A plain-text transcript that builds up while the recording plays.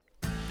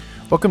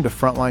Welcome to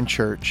Frontline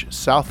Church,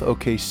 South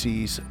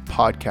OKC's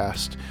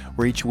podcast,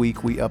 where each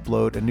week we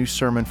upload a new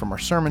sermon from our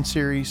sermon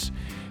series.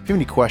 If you have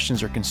any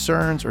questions or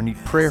concerns or need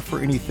prayer for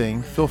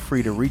anything, feel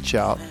free to reach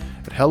out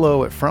at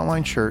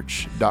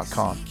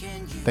hello@frontlinechurch.com.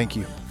 Thank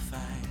you.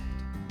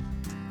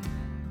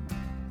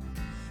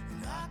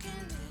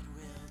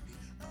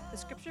 The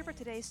scripture for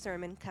today's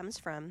sermon comes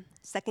from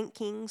 2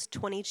 Kings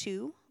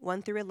 22,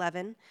 1 through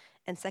 11,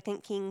 and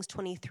 2 Kings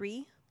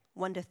 23,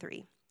 1 to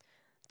 3.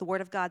 The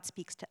word of God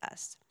speaks to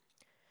us.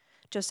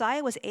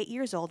 Josiah was 8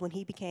 years old when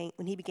he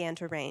began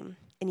to reign,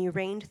 and he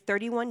reigned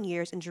 31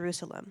 years in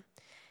Jerusalem.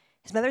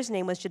 His mother's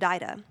name was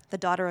Jedidah, the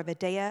daughter of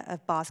Adaiah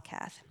of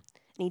Bozkath.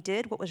 And he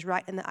did what was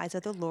right in the eyes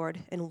of the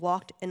Lord, and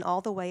walked in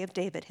all the way of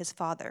David his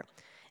father.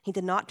 He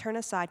did not turn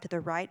aside to the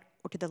right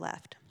or to the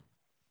left.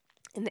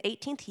 In the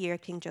 18th year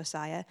of King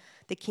Josiah,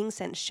 the king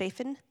sent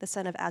Shaphan, the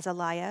son of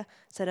Azaliah,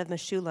 son of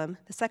Meshullam,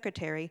 the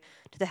secretary,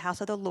 to the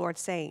house of the Lord,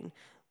 saying,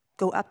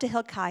 "Go up to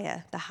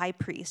Hilkiah, the high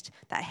priest,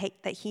 that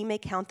he may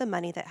count the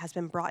money that has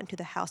been brought into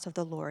the house of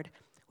the Lord,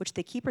 which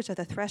the keepers of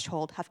the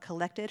threshold have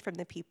collected from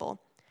the people.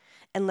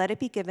 And let it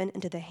be given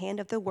into the hand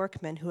of the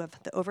workmen who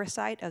have the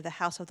oversight of the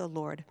house of the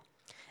Lord.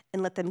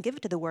 And let them give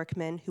it to the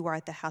workmen who are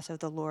at the house of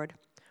the Lord,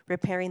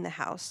 repairing the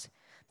house,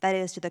 that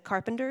is, to the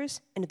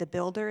carpenters, and to the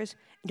builders,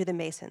 and to the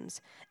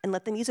masons. And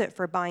let them use it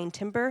for buying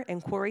timber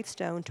and quarried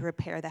stone to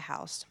repair the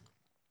house.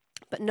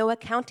 But no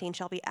accounting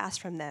shall be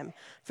asked from them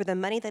for the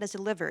money that is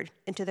delivered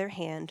into their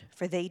hand,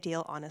 for they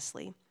deal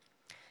honestly."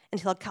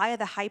 And Hilkiah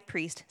the high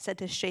priest said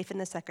to Shaphan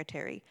the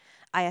secretary,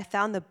 "I have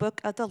found the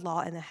book of the law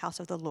in the house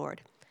of the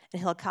Lord."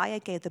 And Hilkiah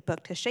gave the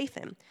book to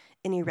Shaphan,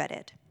 and he read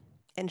it.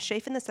 And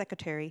Shaphan the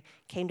secretary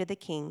came to the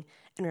king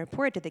and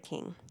reported to the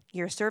king,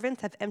 "Your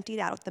servants have emptied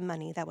out the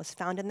money that was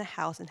found in the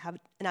house and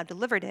have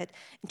delivered it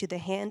into the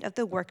hand of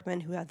the workmen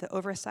who have the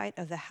oversight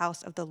of the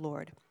house of the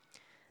Lord."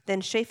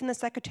 Then Shaphan the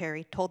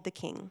secretary told the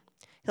king,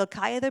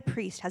 "Hilkiah the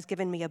priest has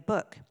given me a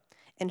book."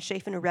 And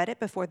Shaphan read it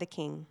before the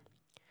king.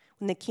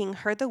 When the king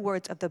heard the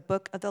words of the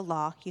book of the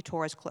law, he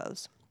tore his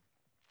clothes.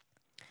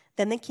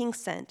 Then the king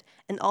sent,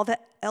 and all the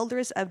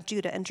elders of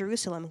Judah and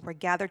Jerusalem were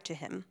gathered to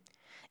him.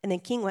 And the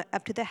king went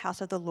up to the house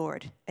of the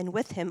Lord, and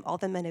with him all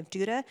the men of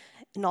Judah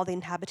and all the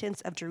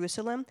inhabitants of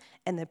Jerusalem,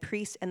 and the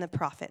priests and the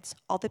prophets,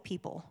 all the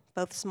people,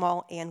 both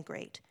small and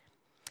great.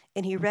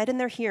 And he read in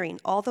their hearing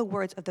all the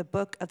words of the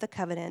book of the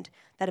covenant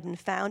that had been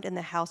found in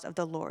the house of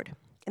the Lord.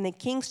 And the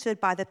king stood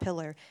by the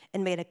pillar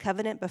and made a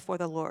covenant before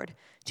the Lord,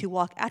 to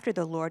walk after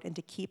the Lord and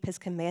to keep his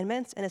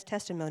commandments and his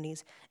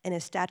testimonies and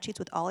his statutes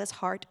with all his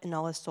heart and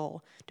all his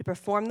soul, to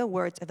perform the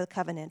words of the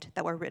covenant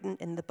that were written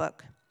in the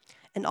book.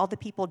 And all the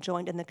people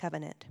joined in the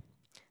covenant.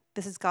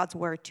 This is God's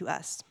word to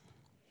us.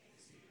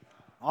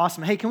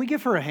 Awesome. Hey, can we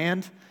give her a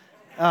hand?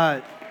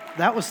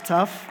 That was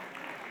tough.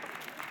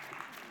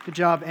 Good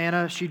job,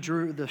 Anna. She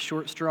drew the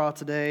short straw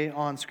today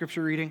on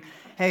scripture reading.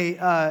 Hey,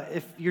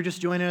 if you're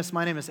just joining us,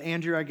 my name is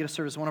Andrew. I get to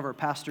serve as one of our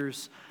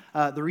pastors.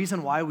 The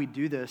reason why we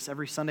do this,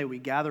 every Sunday we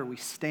gather, we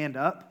stand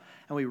up,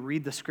 and we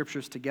read the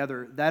scriptures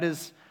together.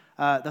 That's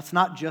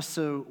not just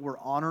so we're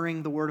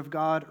honoring the Word of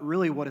God.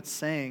 Really what it's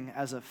saying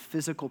as a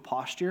physical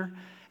posture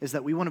is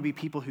that we want to be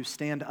people who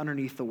stand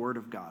underneath the Word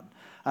of God.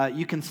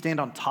 You can stand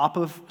on top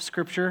of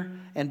Scripture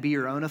and be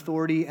your own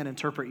authority and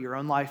interpret your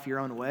own life your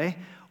own way,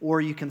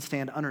 or you can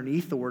stand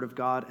underneath the Word of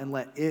God and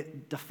let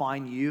it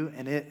define you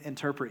and it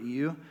interpret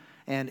you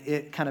and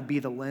it kind of be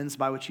the lens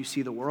by which you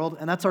see the world.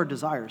 And that's our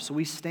desire. So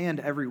we stand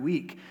every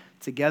week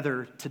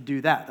together to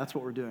do that. That's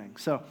what we're doing.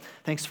 So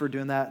thanks for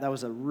doing that. That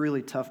was a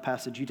really tough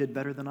passage. You did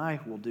better than I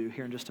will do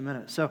here in just a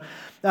minute. So,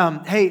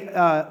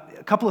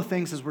 a couple of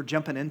things as we're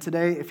jumping in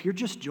today. If you're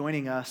just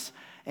joining us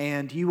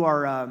and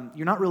you're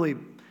not really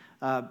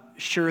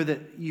sure that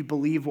you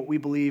believe what we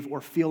believe or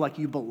feel like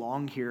you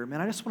belong here,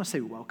 man, I just want to say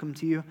welcome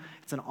to you.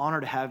 It's an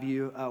honor to have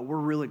you. We're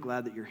really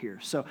glad that you're here.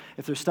 So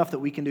if there's stuff that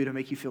we can do to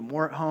make you feel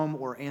more at home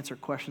or answer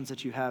questions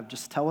that you have,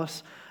 just tell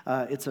us.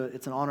 It's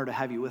an honor to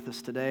have you with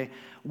us today.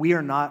 We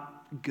are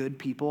not good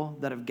people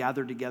that have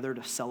gathered together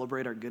to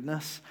celebrate our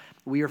goodness.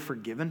 We are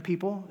forgiven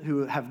people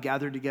who have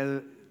gathered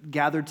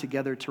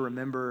together to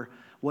remember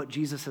what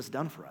Jesus has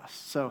done for us.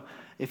 So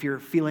if you're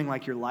feeling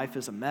like your life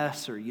is a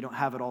mess or you don't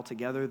have it all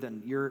together,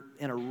 then you're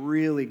in a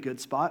really good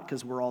spot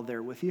because we're all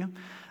there with you.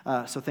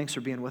 So thanks for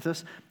being with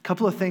us. A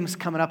couple of things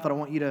coming up that I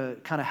want you to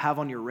kind of have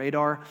on your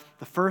radar.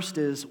 The first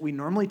is we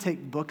normally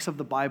take books of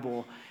the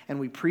Bible and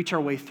we preach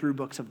our way through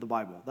books of the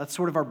Bible. That's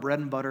sort of our bread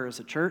and butter as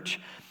a church.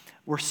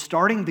 We're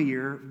starting the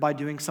year by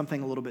doing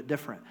something a little bit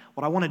different.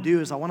 What I want to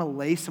do is I want to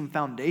lay some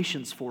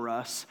foundations for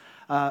us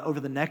over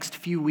the next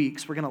few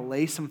weeks. We're going to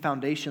lay some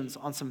foundations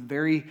on some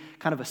very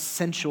kind of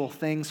essential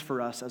things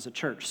for us as a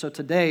church. So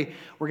today,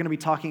 we're going to be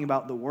talking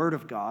about the Word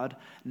of God.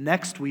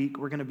 Next week,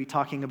 we're going to be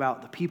talking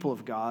about the people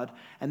of God.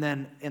 And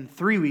then in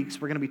 3 weeks,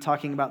 we're going to be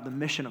talking about the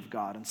mission of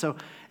God.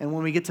 And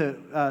when we get to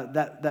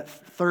that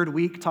third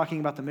week talking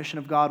about the mission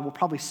of God, we'll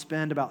probably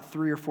spend about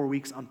 3 or 4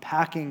 weeks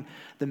unpacking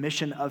the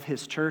mission of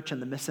His church and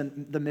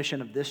the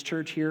mission of this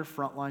church here,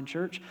 Frontline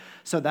Church.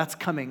 So that's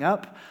coming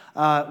up.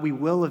 We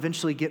will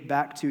eventually get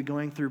back to going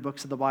going through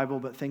books of the Bible,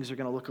 but things are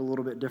going to look a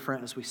little bit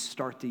different as we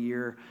start the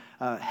year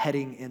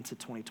heading into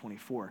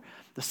 2024.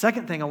 The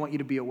second thing I want you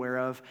to be aware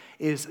of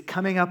is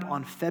coming up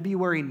on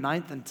February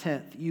 9th and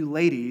 10th. You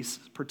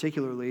ladies,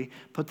 particularly,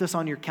 put this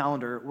on your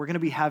calendar. We're going to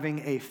be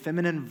having a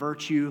feminine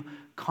virtue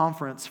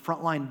conference,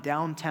 Frontline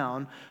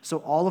downtown. So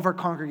all of our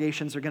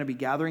congregations are going to be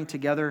gathering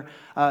together.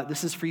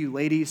 This is for you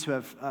ladies who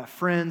have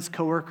friends,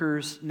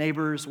 coworkers,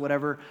 neighbors,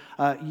 whatever.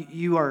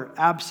 You are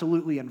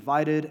absolutely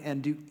invited,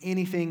 and do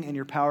anything in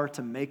your power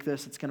to make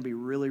this. It's going to be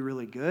really,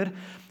 really good.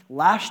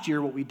 Last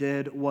year, what we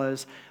did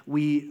was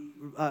we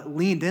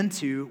leaned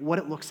into what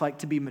it looks like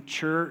to be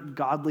mature,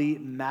 godly,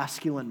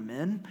 masculine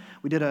men.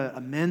 We did a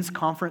men's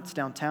conference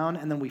downtown,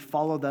 and then we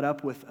followed that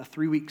up with a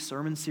 3-week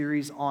sermon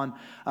series on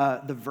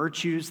the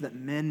virtues that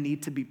men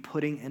need to be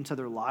putting into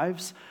their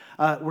lives.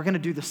 We're going to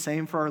do the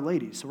same for our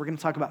ladies. So we're going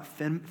to talk about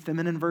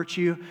feminine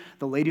virtue.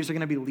 The ladies are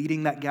going to be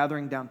leading that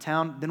gathering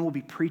downtown. Then we'll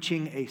be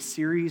preaching a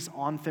series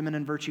on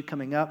feminine virtue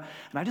coming up.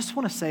 And I just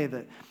want to say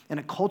that in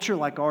a culture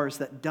like ours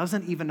that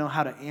doesn't even know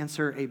how to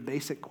answer a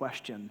basic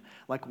question,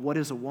 like what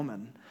is a woman,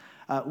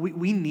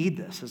 we need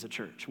this as a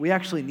church. We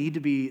actually need to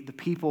be the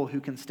people who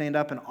can stand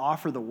up and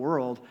offer the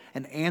world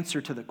an answer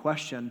to the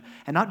question,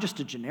 and not just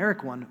a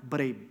generic one, but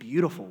a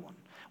beautiful one.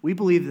 We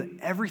believe that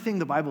everything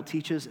the Bible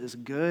teaches is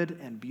good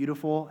and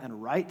beautiful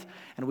and right,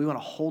 and we want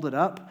to hold it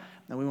up,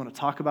 and we want to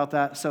talk about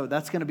that. So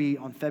that's going to be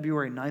on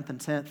February 9th and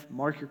 10th.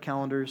 Mark your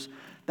calendars.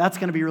 That's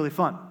going to be really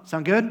fun.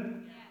 Sound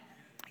good?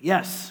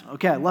 Yes.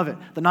 Okay, I love it.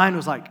 The 9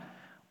 was like,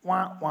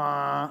 wah,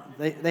 wah.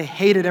 They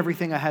hated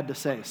everything I had to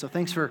say, so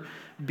thanks for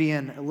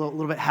being a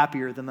little bit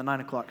happier than the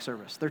 9 o'clock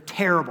service. They're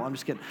terrible. I'm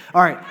just kidding.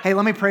 All right. Hey,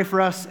 let me pray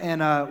for us,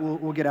 and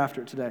we'll get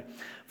after it today.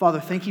 Father,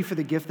 thank you for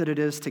the gift that it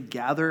is to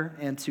gather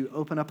and to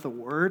open up the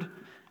Word.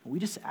 We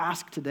just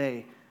ask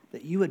today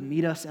that you would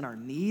meet us in our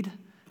need,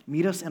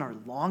 meet us in our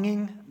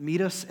longing,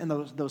 meet us in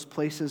those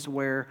places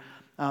where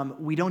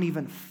we don't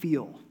even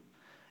feel.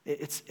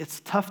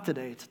 It's tough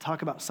today to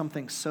talk about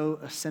something so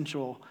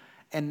essential,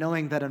 and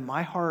knowing that in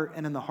my heart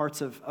and in the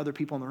hearts of other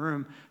people in the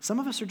room, some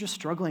of us are just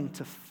struggling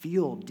to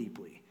feel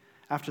deeply.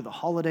 After the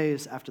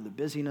holidays, after the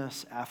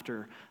busyness,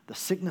 after the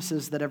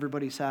sicknesses that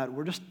everybody's had,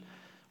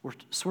 we're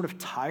sort of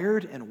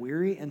tired and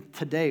weary. And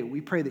today,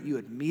 we pray that you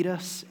would meet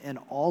us in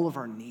all of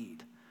our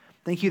need.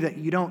 Thank you that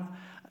you don't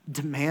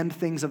demand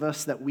things of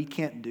us that we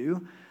can't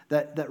do,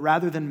 that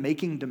rather than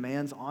making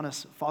demands on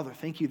us, Father,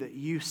 thank you that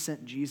you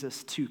sent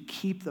Jesus to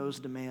keep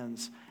those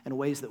demands in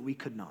ways that we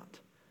could not.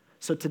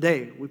 So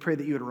today, we pray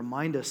that you would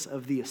remind us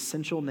of the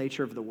essential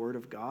nature of the Word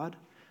of God.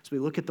 As we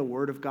look at the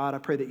Word of God, I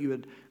pray that you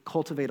would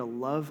cultivate a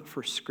love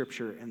for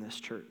Scripture in this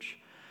church.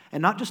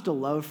 And not just a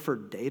love for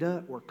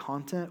data or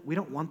content. We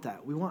don't want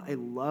that. We want a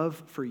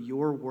love for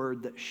your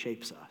Word that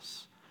shapes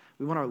us.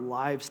 We want our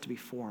lives to be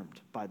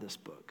formed by this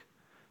book.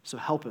 So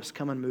help us,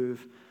 come and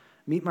move.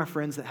 Meet my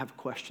friends that have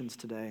questions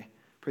today.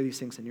 Pray these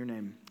things in your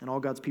name. And all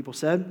God's people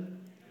said,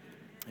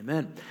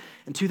 amen.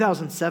 In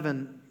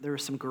 2007, there were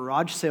some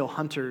garage sale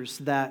hunters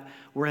that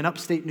were in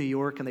upstate New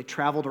York, and they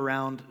traveled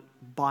around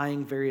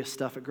buying various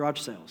stuff at garage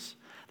sales.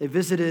 They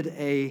visited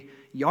a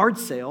yard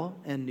sale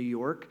in New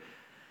York,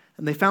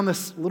 and they found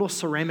this little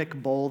ceramic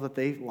bowl that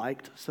they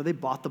liked, so they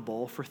bought the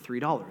bowl for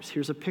 $3.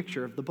 Here's a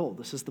picture of the bowl.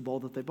 This is the bowl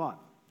that they bought.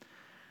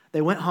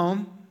 They went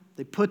home,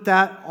 they put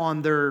that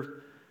on their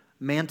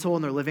mantle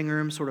in their living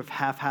room, sort of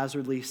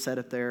haphazardly set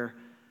it there,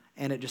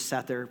 and it just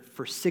sat there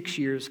for 6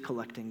 years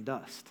collecting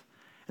dust.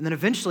 And then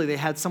eventually they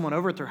had someone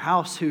over at their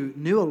house who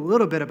knew a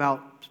little bit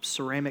about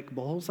ceramic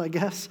bowls, I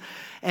guess,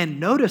 and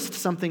noticed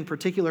something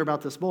particular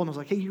about this bowl and was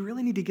like, hey, you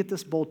really need to get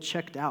this bowl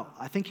checked out.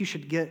 I think you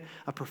should get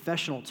a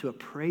professional to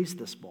appraise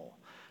this bowl.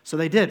 So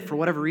they did. For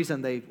whatever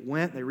reason, they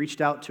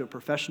reached out to a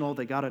professional,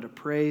 they got it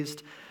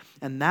appraised,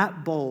 and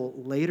that bowl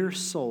later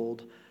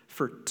sold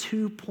for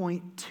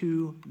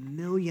 $2.2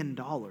 million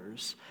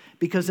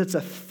because it's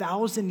a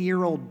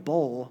 1,000-year-old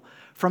bowl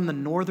from the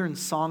Northern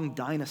Song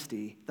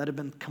dynasty that had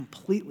been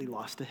completely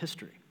lost to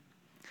history.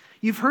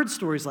 You've heard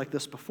stories like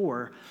this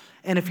before,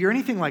 and if you're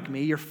anything like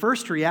me, your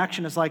first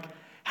reaction is like,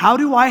 how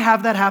do I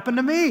have that happen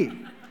to me?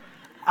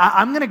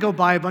 I'm going to go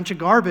buy a bunch of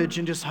garbage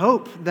and just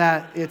hope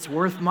that it's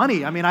worth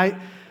money. I mean,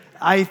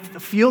 I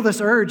feel this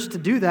urge to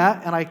do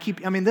that,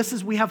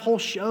 and we have whole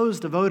shows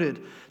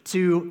devoted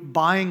to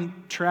buying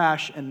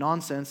trash and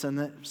nonsense, and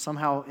that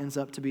somehow ends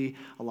up to be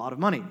a lot of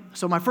money.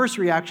 So my first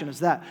reaction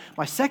is that.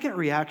 My second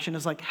reaction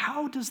is like,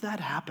 how does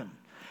that happen?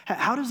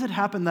 How does it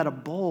happen that a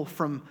bowl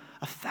from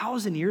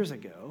 1,000 years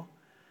ago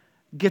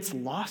gets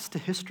lost to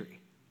history?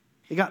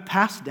 It got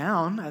passed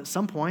down at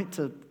some point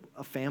to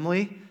a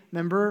family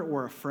member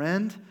or a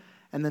friend,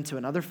 and then to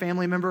another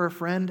family member or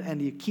friend,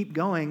 and you keep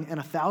going, and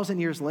 1,000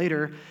 years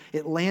later,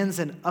 it lands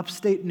in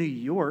upstate New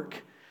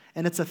York,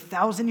 and it's a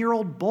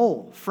 1,000-year-old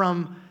bowl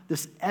from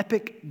this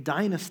epic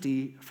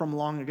dynasty from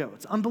long ago.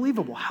 It's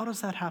unbelievable. How does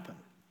that happen?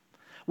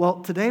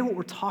 Well, today what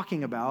we're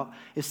talking about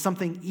is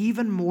something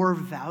even more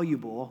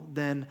valuable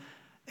than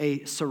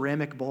a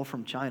ceramic bowl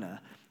from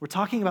China. We're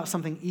talking about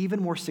something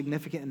even more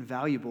significant and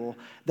valuable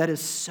that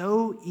is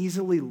so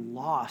easily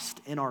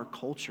lost in our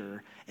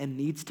culture and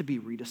needs to be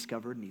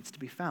rediscovered, needs to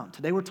be found.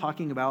 Today we're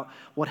talking about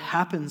what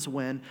happens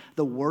when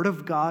the Word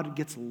of God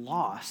gets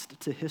lost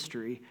to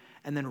history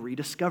and then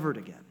rediscovered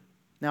again.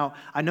 Now,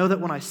 I know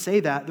that when I say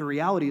that, the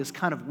reality is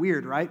kind of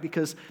weird, right?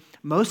 Because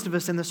most of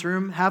us in this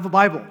room have a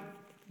Bible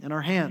in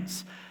our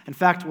hands. In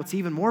fact, what's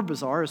even more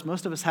bizarre is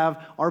most of us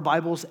have our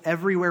Bibles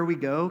everywhere we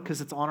go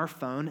because it's on our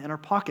phone in our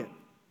pocket.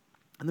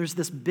 And there's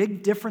this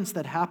big difference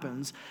that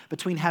happens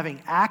between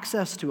having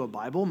access to a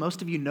Bible.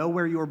 Most of you know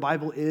where your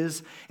Bible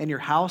is in your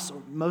house.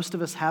 Most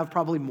of us have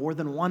probably more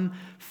than one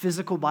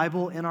physical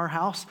Bible in our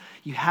house.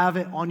 You have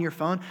it on your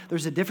phone.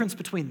 There's a difference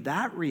between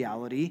that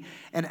reality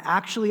and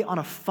actually on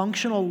a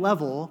functional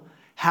level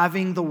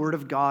having the Word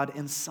of God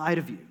inside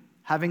of you,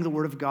 having the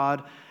Word of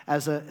God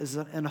as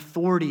an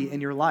authority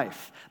in your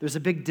life. There's a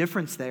big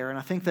difference there. And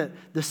I think that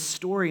this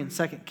story in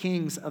 2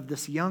 Kings of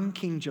this young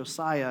King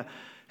Josiah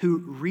who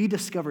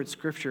rediscovered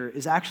Scripture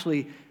is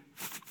actually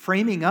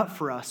framing up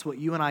for us what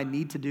you and I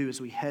need to do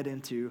as we head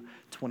into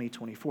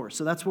 2024.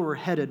 So that's where we're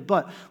headed.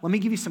 But let me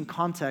give you some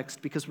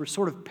context because we're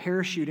sort of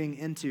parachuting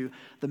into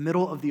the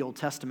middle of the Old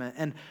Testament.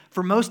 And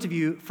for most of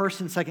you,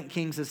 1st and 2nd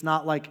Kings is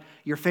not like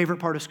your favorite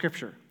part of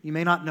Scripture. You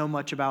may not know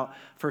much about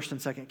 1st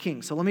and 2nd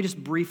Kings. So let me just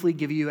briefly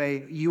give you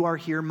a you are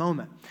here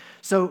moment.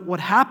 So what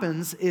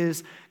happens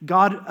is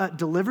God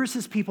delivers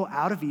his people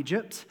out of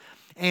Egypt.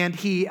 And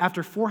he,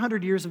 after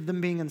 400 years of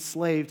them being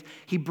enslaved,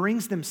 he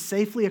brings them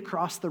safely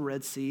across the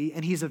Red Sea,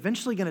 and he's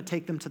eventually going to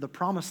take them to the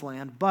Promised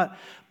Land. But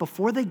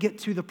before they get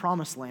to the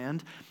Promised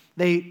Land,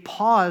 they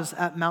pause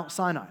at Mount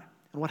Sinai.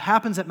 And what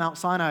happens at Mount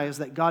Sinai is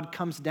that God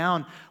comes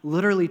down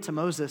literally to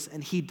Moses,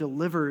 and he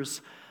delivers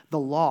the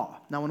law.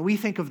 Now, when we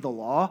think of the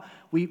law,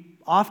 we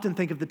often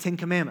think of the Ten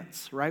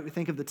Commandments, right? We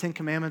think of the Ten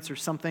Commandments or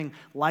something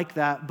like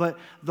that. But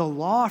the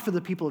law for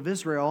the people of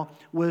Israel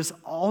was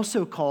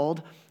also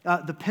called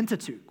the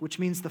Pentateuch, which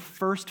means the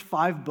first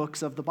 5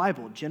 books of the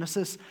Bible: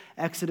 Genesis,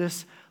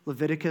 Exodus,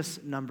 Leviticus,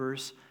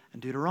 Numbers,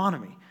 and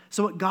Deuteronomy.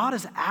 So what God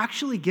is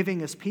actually giving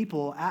his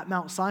people at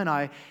Mount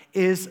Sinai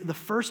is the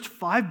first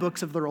 5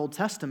 books of their Old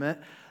Testament,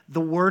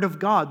 the Word of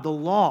God, the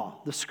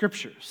law, the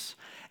Scriptures.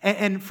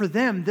 And for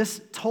them,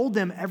 this told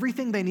them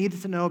everything they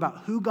needed to know about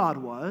who God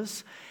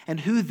was and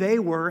who they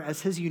were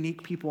as his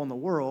unique people in the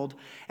world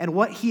and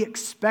what he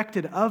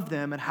expected of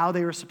them and how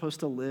they were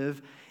supposed to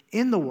live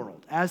in the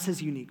world as his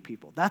unique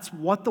people. That's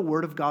what the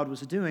Word of God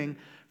was doing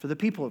for the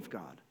people of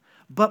God.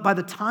 But by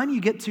the time you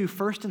get to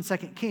 1st and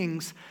 2nd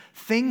Kings,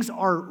 things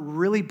are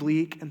really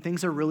bleak and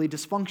things are really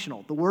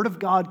dysfunctional. The Word of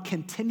God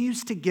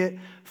continues to get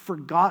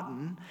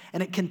forgotten,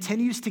 and it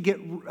continues to get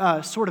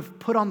sort of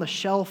put on the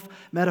shelf,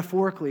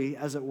 metaphorically,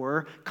 as it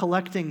were,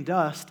 collecting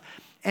dust.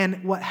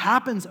 And what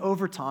happens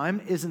over time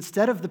is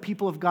instead of the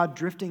people of God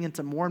drifting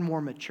into more and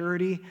more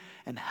maturity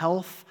and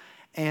health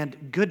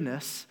and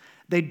goodness,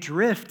 they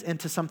drift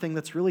into something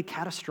that's really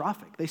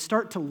catastrophic. They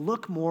start to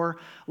look more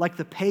like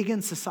the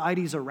pagan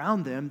societies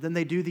around them than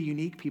they do the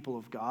unique people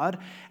of God,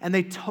 and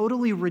they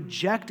totally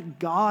reject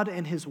God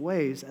and his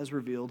ways as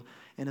revealed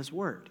in his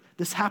word.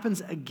 This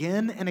happens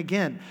again and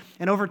again,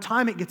 and over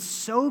time it gets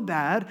so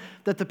bad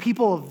that the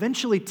people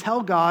eventually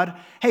tell God,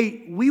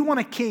 hey, we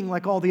want a king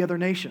like all the other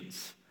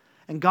nations.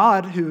 And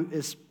God, who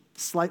is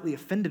slightly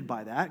offended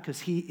by that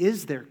because he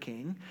is their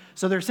king.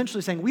 So they're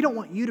essentially saying, we don't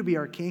want you to be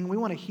our king. We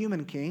want a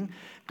human king.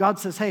 God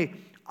says, hey,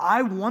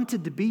 I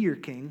wanted to be your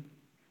king.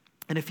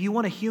 And if you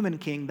want a human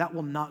king, that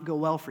will not go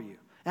well for you.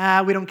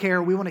 We don't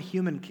care. We want a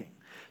human king.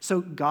 So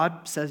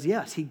God says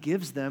yes. He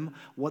gives them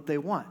what they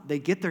want. They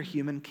get their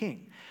human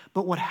king.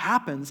 But what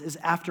happens is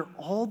after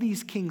all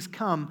these kings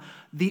come,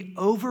 the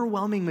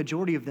overwhelming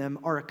majority of them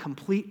are a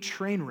complete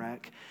train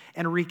wreck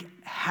and wreak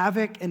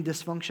havoc and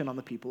dysfunction on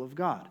the people of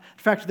God.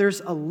 In fact,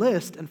 there's a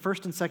list in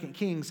 1st and 2nd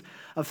Kings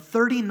of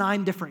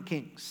 39 different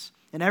kings.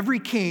 And every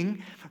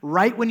king,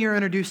 right when you're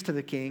introduced to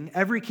the king,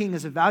 every king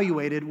is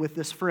evaluated with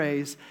this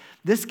phrase,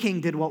 this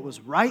king did what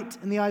was right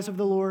in the eyes of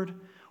the Lord,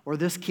 or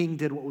this king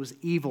did what was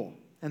evil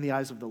in the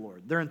eyes of the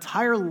Lord. Their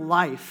entire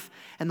life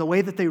and the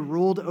way that they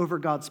ruled over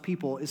God's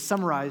people is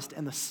summarized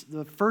in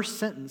the first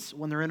sentence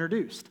when they're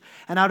introduced.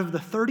 And out of the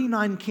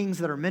 39 kings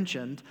that are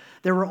mentioned,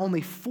 there were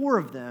only 4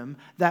 of them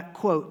that,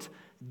 quote,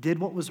 did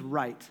what was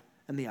right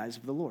in the eyes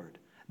of the Lord.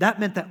 That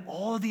meant that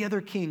all of the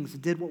other kings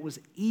did what was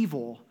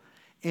evil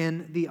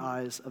in the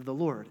eyes of the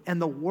Lord.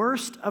 And the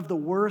worst of the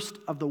worst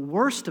of the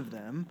worst of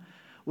them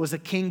was a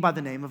king by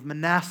the name of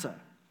Manasseh.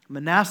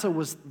 Manasseh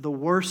was the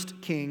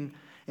worst king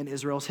in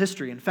Israel's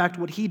history. In fact,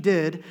 what he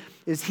did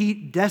is he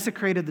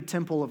desecrated the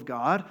temple of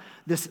God,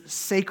 this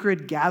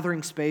sacred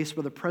gathering space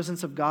where the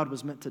presence of God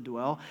was meant to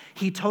dwell.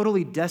 He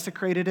totally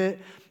desecrated it,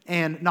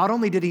 and not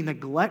only did he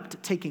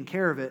neglect taking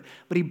care of it,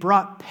 but he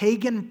brought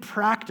pagan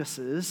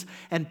practices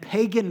and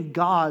pagan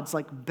gods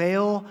like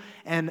Baal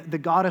and the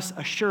goddess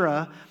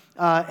Ashura,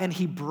 and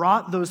he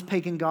brought those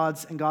pagan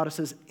gods and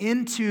goddesses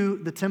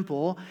into the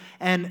temple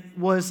and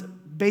was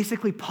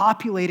basically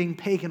populating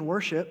pagan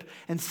worship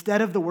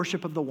instead of the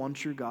worship of the one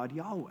true God,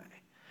 Yahweh.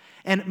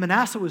 And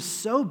Manasseh was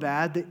so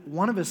bad that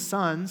one of his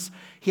sons,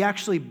 he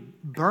actually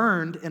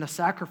burned in a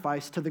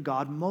sacrifice to the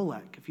god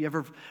Molech. If you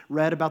ever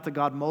read about the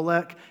god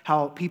Molech,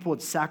 how people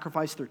would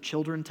sacrifice their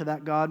children to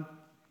that god,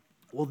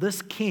 well,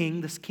 this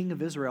king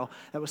of Israel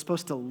that was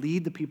supposed to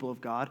lead the people of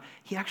God,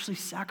 he actually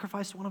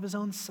sacrificed one of his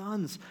own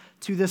sons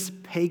to this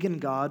pagan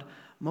god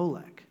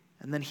Molech.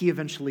 And then he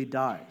eventually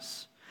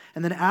dies.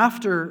 And then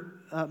after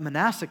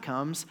Manasseh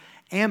comes,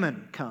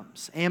 Ammon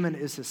comes. Ammon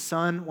is his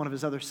son, one of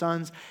his other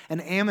sons,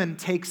 and Ammon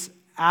takes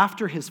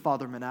after his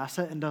father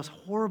Manasseh and does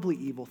horribly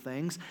evil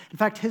things. In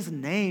fact,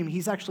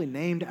 he's actually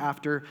named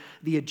after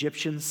the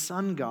Egyptian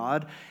sun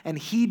god, and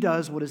he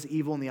does what is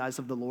evil in the eyes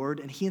of the Lord,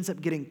 and he ends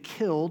up getting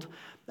killed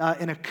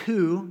in a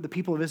coup. The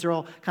people of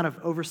Israel kind of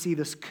oversee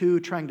this coup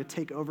trying to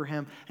take over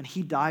him, and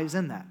he dies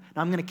in that.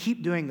 Now, I'm going to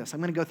keep doing this.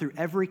 I'm going to go through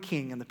every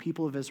king in the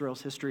people of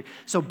Israel's history.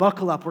 So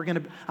buckle up.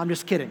 I'm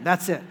just kidding.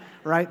 That's it,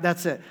 right?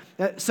 That's it.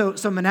 So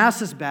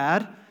Manasseh's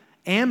bad.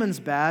 Ammon's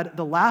bad.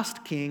 The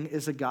last king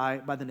is a guy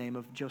by the name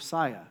of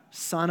Josiah,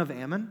 son of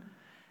Ammon.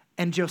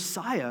 And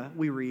Josiah,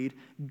 we read,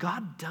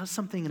 God does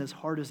something in his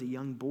heart as a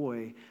young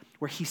boy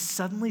where he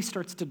suddenly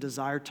starts to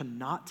desire to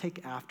not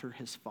take after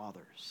his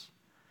fathers.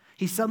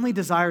 He suddenly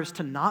desires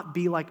to not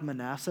be like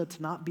Manasseh,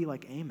 to not be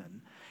like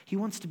Ammon. He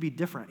wants to be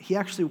different. He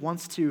actually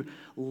wants to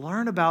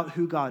learn about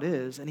who God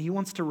is, and he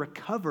wants to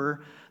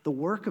recover the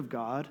work of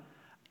God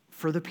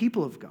for the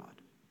people of God.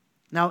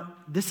 Now,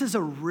 this is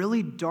a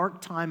really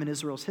dark time in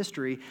Israel's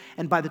history,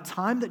 and by the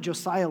time that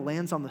Josiah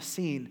lands on the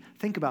scene,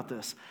 think about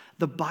this.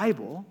 The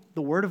Bible,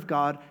 the Word of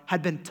God,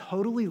 had been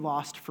totally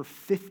lost for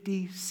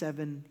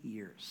 57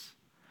 years.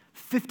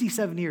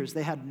 57 years.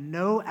 They had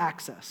no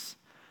access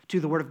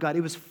to the Word of God.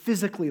 It was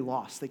physically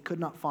lost. They could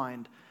not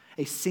find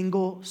a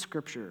single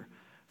scripture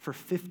for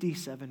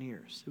 57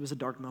 years. It was a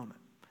dark moment.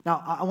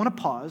 Now, I want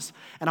to pause,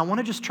 and I want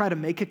to just try to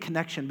make a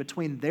connection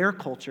between their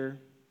culture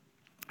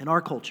and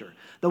our culture.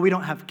 Though we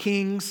don't have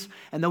kings,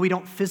 and though we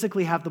don't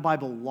physically have the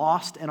Bible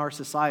lost in our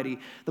society,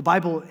 the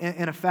Bible,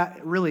 in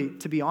effect, really,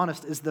 to be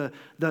honest, is the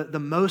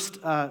most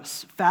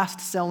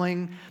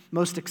fast-selling,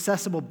 most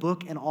accessible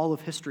book in all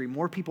of history.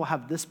 More people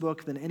have this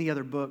book than any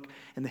other book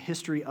in the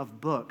history of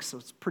books, so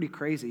it's pretty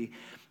crazy.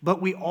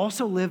 But we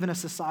also live in a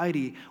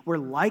society where,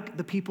 like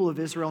the people of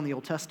Israel in the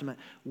Old Testament,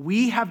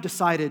 we have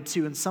decided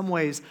to, in some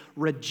ways,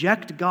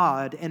 reject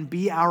God and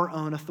be our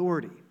own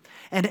authority.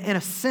 And in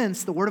a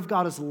sense, the Word of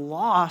God is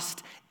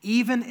lost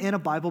even in a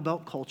Bible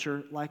Belt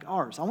culture like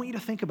ours. I want you to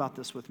think about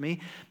this with me,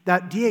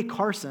 that D.A.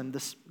 Carson,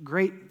 this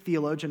great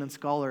theologian and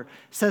scholar,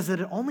 says that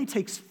it only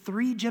takes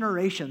 3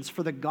 generations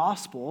for the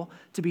gospel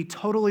to be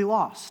totally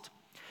lost.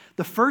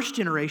 The first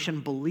generation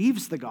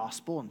believes the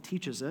gospel and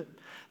teaches it.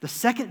 The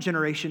second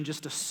generation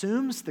just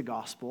assumes the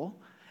gospel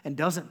and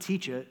doesn't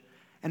teach it.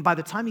 And by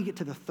the time you get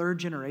to the third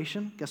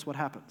generation, guess what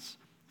happens?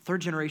 The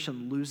third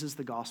generation loses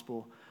the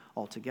gospel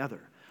altogether.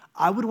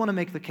 I would want to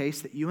make the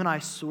case that you and I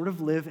sort of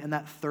live in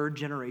that third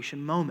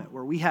generation moment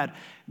where we had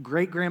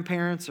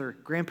great-grandparents or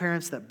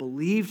grandparents that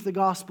believed the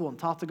gospel and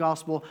taught the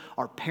gospel.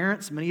 Our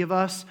parents, many of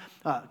us,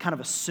 kind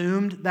of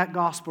assumed that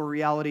gospel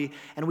reality,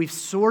 and we've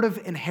sort of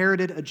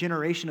inherited a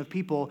generation of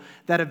people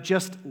that have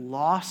just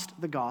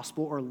lost the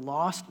gospel or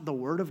lost the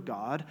Word of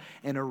God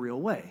in a real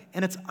way.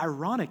 And it's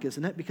ironic,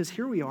 isn't it? Because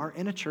here we are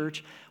in a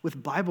church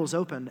with Bibles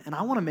open, and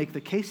I want to make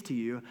the case to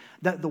you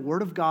that the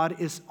Word of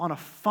God is on a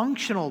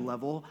functional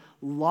level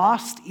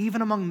lost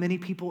even among many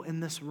people in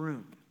this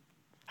room.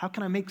 How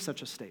can I make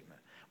such a statement?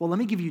 Well, let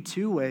me give you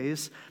 2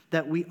 ways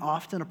that we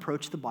often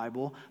approach the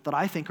Bible that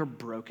I think are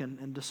broken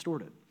and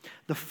distorted.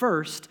 The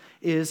first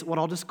is what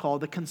I'll just call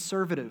the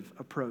conservative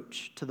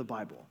approach to the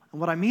Bible. And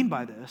what I mean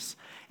by this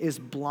is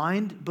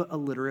blind but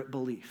illiterate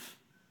belief.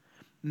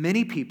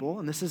 Many people,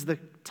 and this is the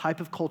type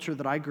of culture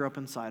that I grew up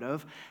inside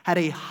of, had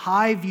a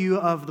high view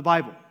of the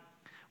Bible.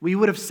 We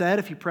would have said,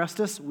 if you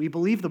pressed us, we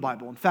believe the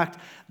Bible. In fact,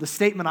 the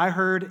statement I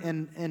heard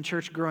in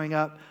church growing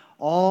up,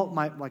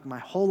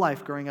 my whole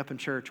life growing up in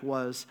church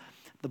was,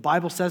 the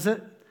Bible says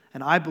it,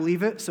 and I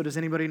believe it, so does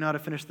anybody know how to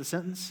finish the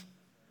sentence?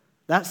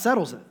 That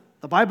settles it.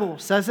 The Bible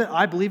says it,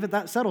 I believe it,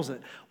 that settles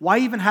it. Why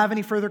even have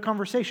any further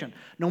conversation?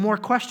 No more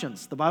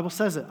questions. The Bible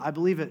says it, I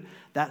believe it,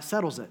 that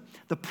settles it.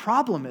 The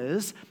problem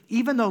is,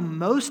 even though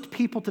most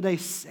people today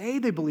say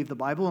they believe the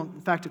Bible,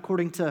 in fact,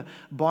 according to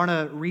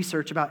Barna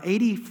research, about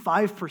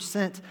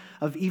 85%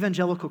 of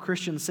evangelical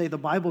Christians say the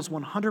Bible is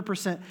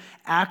 100%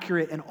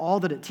 accurate in all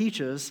that it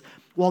teaches.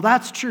 Well,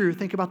 that's true.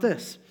 Think about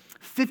this.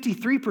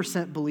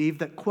 53% believe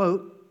that,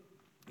 quote,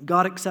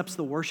 God accepts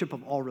the worship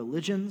of all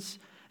religions,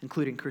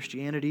 including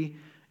Christianity,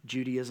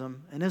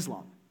 Judaism, and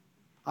Islam.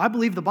 I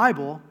believe the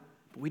Bible,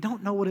 but we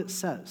don't know what it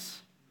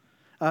says.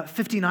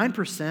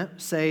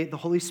 59% say the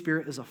Holy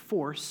Spirit is a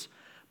force,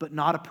 but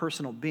not a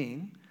personal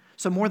being.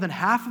 So more than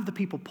half of the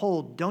people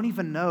polled don't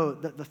even know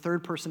that the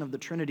third person of the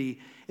Trinity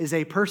is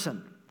a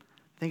person.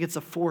 I think it's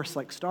a force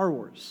like Star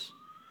Wars.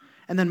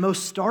 And then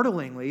most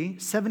startlingly,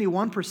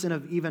 71%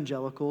 of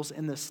evangelicals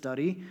in this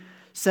study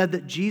said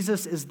that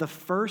Jesus is the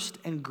first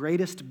and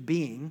greatest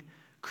being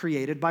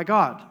created by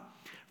God.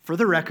 For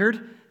the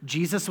record,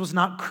 Jesus was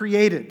not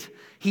created.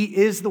 He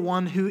is the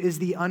one who is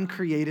the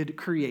uncreated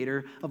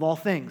creator of all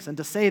things. And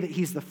to say that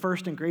he's the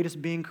first and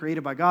greatest being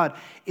created by God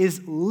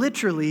is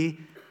literally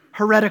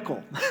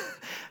heretical.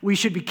 We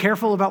should be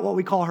careful about what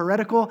we call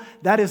heretical.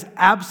 That is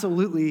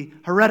absolutely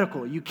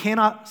heretical. You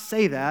cannot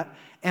say that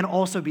and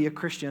also be a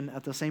Christian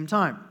at the same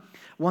time.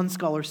 One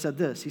scholar said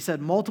this. He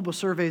said, multiple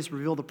surveys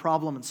reveal the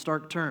problem in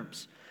stark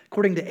terms.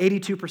 According to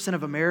 82%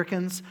 of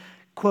Americans,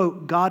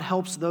 quote, God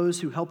helps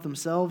those who help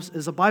themselves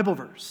is a Bible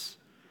verse.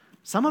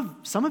 Some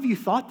of you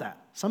thought that.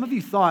 Some of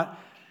you thought,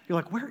 you're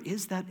like, where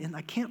is that in?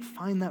 I can't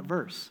find that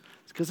verse.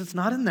 It's because it's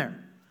not in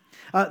there.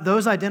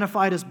 Those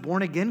identified as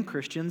born-again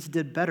Christians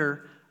did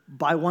better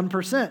by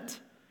 1%.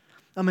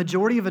 A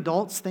majority of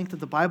adults think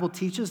that the Bible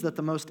teaches that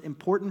the most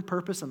important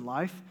purpose in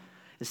life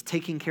is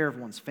taking care of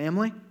one's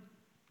family.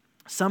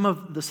 Some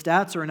of the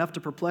stats are enough to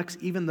perplex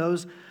even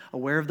those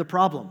aware of the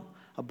problem.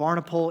 A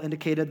Barna poll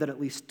indicated that at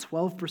least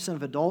 12%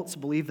 of adults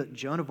believe that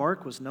Joan of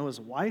Arc was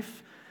Noah's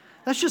wife.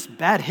 That's just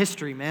bad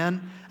history,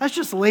 man. That's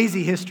just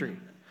lazy history.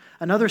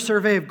 Another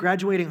survey of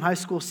graduating high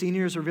school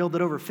seniors revealed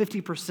that over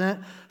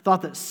 50%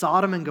 thought that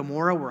Sodom and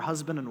Gomorrah were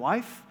husband and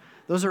wife.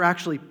 Those are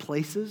actually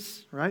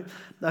places, right?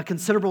 A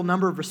considerable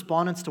number of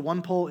respondents to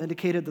one poll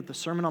indicated that the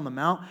Sermon on the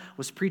Mount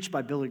was preached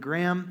by Billy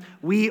Graham.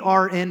 We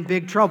are in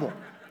big trouble.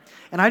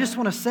 And I just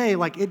want to say,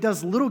 it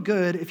does little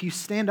good if you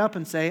stand up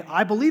and say,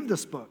 I believe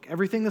this book.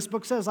 Everything this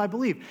book says, I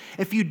believe.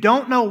 If you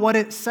don't know what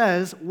it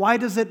says, why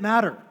does it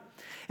matter?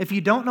 If you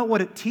don't know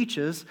what it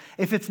teaches,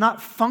 if it's not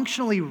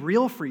functionally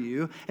real for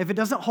you, if it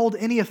doesn't hold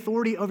any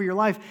authority over your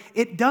life,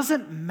 it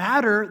doesn't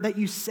matter that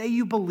you say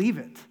you believe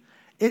it.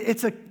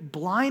 It's a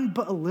blind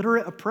but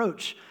illiterate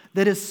approach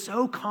that is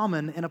so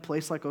common in a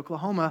place like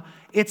Oklahoma.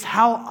 It's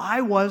how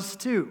I was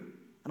too.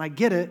 And I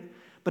get it,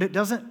 but it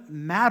doesn't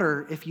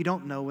matter if you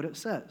don't know what it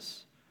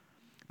says.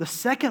 The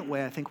second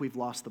way I think we've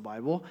lost the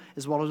Bible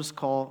is what I'll just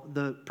call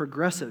the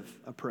progressive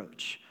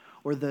approach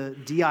or the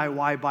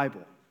DIY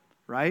Bible,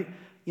 right?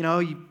 You know,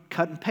 you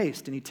cut and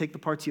paste and you take the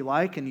parts you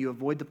like and you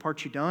avoid the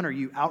parts you don't, or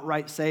you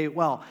outright say,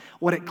 well,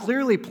 what it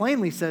clearly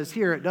plainly says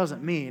here, it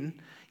doesn't mean.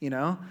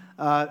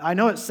 I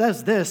know it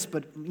says this,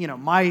 but,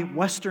 my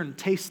Western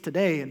taste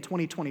today in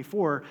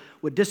 2024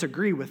 would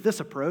disagree with this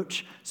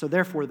approach, so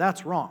therefore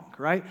that's wrong,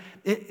 right?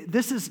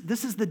 This is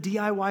the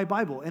DIY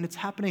Bible, and it's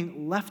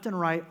happening left and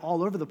right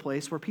all over the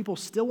place where people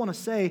still want to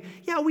say,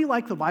 yeah, we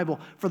like the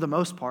Bible for the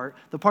most part,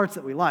 the parts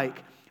that we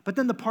like, but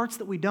then the parts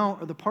that we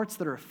don't, or the parts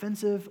that are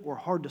offensive or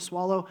hard to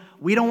swallow,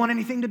 we don't want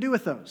anything to do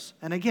with those.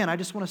 And again, I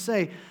just want to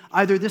say,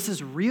 either this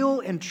is real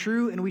and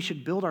true and we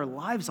should build our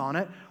lives on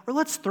it, or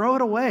let's throw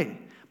it away.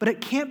 But it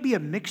can't be a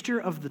mixture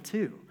of the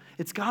two.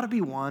 It's got to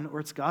be one or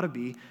it's got to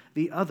be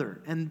the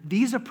other. And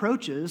these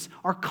approaches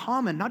are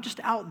common, not just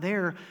out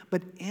there,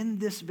 but in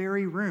this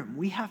very room.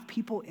 We have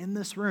people in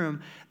this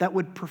room that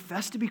would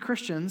profess to be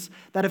Christians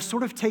that have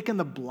sort of taken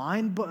the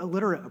blind but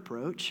illiterate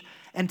approach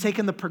and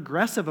taken the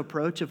progressive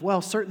approach of,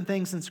 well, certain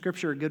things in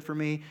Scripture are good for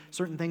me,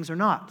 certain things are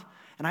not.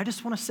 And I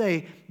just want to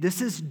say,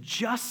 this is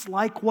just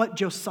like what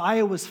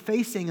Josiah was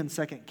facing in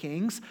 2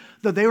 Kings.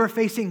 Though they were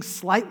facing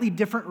slightly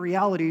different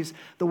realities,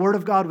 the Word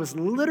of God was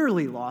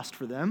literally lost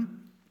for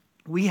them.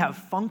 We have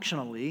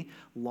functionally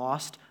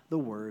lost the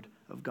Word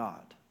of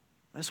God.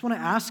 I just want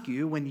to ask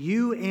you, when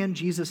you and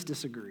Jesus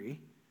disagree,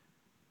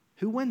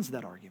 who wins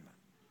that argument?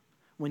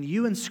 When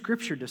you and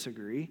Scripture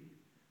disagree,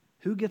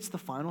 who gets the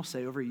final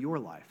say over your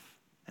life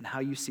and how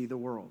you see the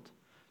world?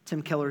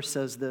 Tim Keller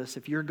says this,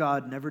 if your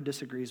God never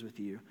disagrees with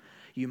you,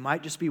 you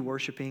might just be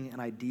worshiping an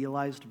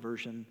idealized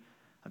version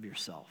of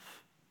yourself.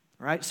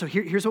 All right, so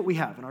here's what we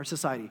have in our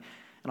society,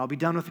 and I'll be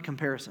done with the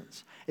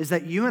comparisons, is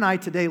that you and I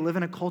today live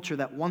in a culture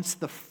that wants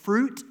the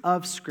fruit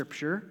of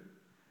Scripture,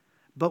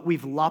 but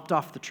we've lopped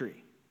off the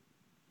tree.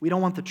 We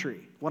don't want the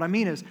tree. What I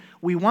mean is,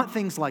 we want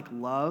things like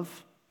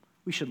love.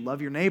 We should love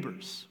your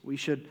neighbors. We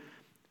should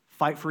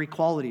fight for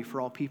equality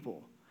for all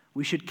people.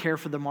 We should care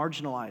for the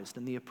marginalized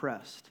and the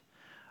oppressed.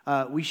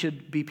 We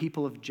should be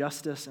people of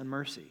justice and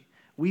mercy.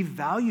 We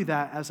value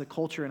that as a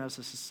culture and as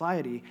a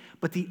society,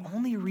 but the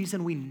only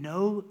reason we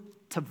know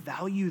to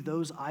value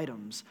those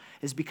items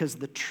is because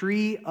the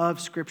tree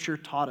of Scripture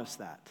taught us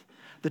that.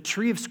 The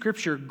tree of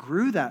Scripture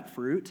grew that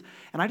fruit,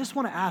 and I just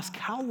want to ask,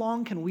 how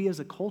long can we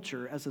as a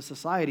culture, as a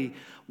society,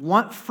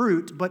 want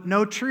fruit but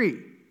no tree?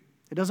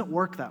 It doesn't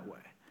work that way.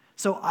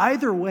 So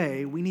either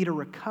way, we need a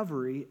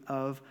recovery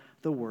of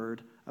the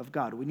Word of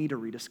God. We need a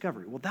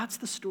rediscovery. Well, that's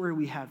the story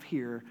we have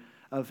here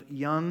of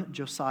young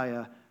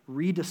Josiah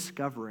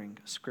rediscovering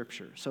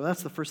Scripture. So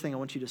that's the first thing I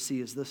want you to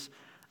see is this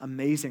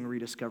amazing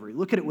rediscovery.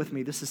 Look at it with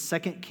me. This is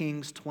 2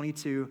 Kings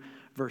 22,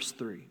 verse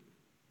 3.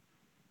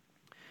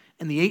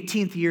 In the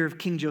 18th year of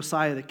King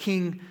Josiah, the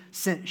king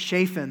sent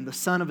Shaphan, the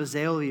son of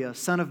Azaliah,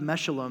 son of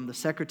Meshullam, the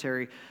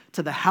secretary,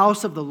 to the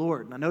house of the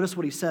Lord. Now notice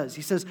what he says.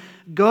 He says,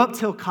 go up to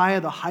Hilkiah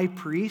the high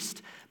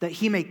priest, that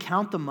he may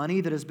count the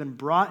money that has been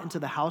brought into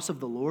the house of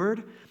the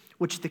Lord,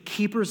 which the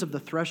keepers of the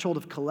threshold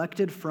have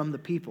collected from the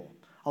people.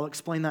 I'll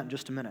explain that in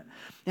just a minute.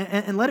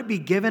 And let it be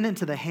given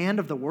into the hand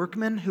of the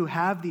workmen who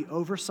have the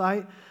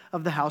oversight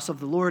of the house of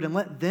the Lord, and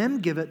let them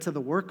give it to the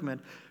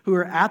workmen who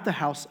are at the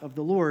house of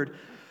the Lord,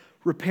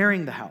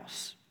 repairing the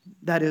house.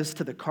 That is,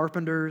 to the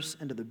carpenters,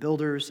 and to the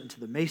builders, and to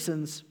the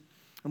masons.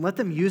 And let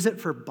them use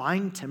it for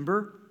buying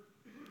timber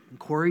and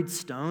quarried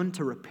stone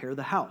to repair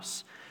the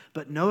house.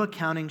 But no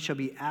accounting shall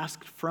be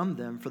asked from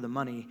them for the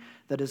money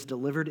that is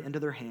delivered into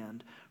their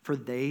hand, for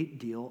they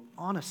deal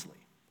honestly.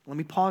 Let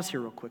me pause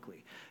here real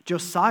quickly.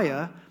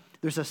 Josiah,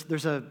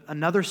 there's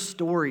another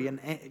story, and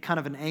kind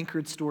of an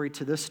anchored story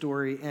to this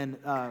story in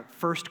 1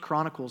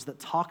 Chronicles that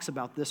talks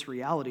about this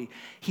reality.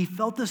 He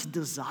felt this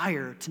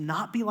desire to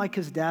not be like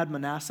his dad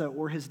Manasseh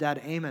or his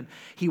dad Amon.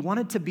 He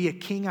wanted to be a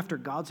king after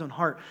God's own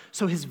heart.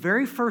 So his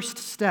very first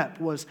step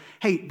was,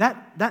 hey,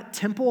 that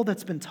temple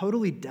that's been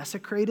totally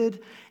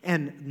desecrated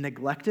and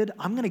neglected,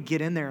 I'm going to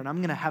get in there and I'm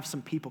going to have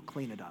some people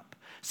clean it up.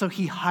 So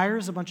he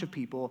hires a bunch of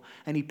people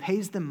and he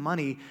pays them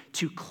money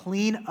to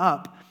clean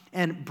up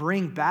and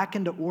bring back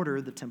into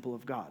order the temple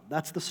of God.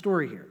 That's the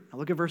story here. Now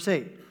look at verse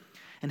 8.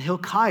 And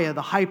Hilkiah,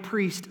 the high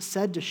priest,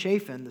 said to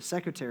Shaphan, the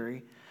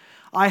secretary,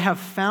 I have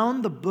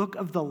found the book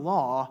of the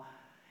law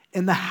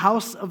in the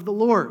house of the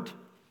Lord.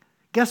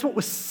 Guess what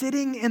was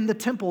sitting in the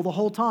temple the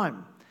whole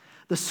time?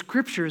 The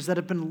scriptures that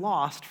have been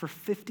lost for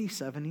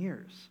 57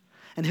 years.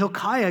 And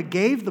Hilkiah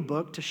gave the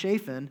book to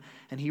Shaphan,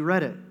 and he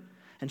read it.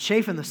 And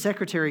Shaphan, the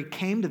secretary,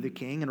 came to the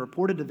king and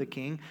reported to the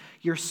king,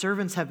 your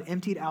servants have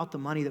emptied out the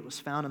money that was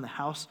found in the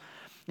house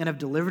and have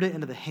delivered it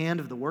into the hand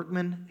of the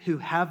workmen who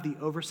have the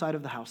oversight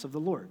of the house of the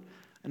Lord.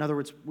 In other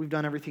words, we've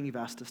done everything you've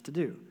asked us to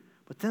do.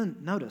 But then,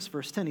 notice,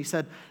 verse 10, he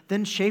said,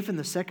 then Shaphan,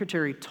 the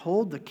secretary,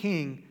 told the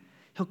king,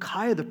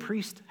 Hilkiah, the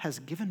priest, has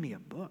given me a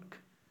book.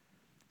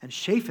 And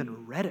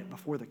Shaphan read it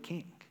before the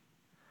king.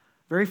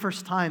 Very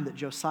first time that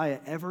Josiah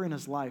ever in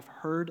his life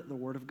heard the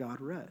word of God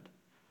read.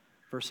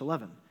 Verse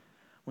 11,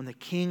 when the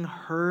king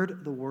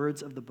heard the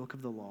words of the book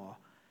of the law,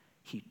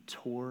 he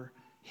tore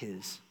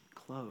his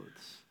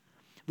clothes.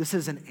 This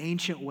is an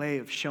ancient way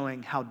of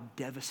showing how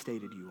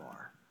devastated you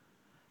are.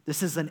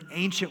 This is an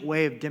ancient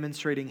way of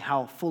demonstrating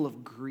how full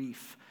of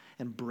grief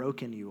and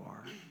broken you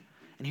are.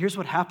 And here's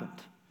what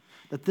happened.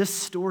 That this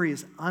story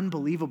is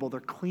unbelievable. They're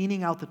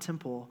cleaning out the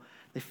temple.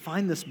 They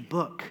find this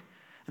book,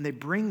 and they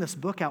bring this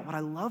book out. What I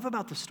love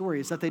about the story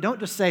is that they don't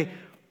just say,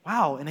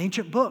 wow, an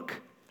ancient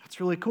book. That's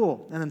really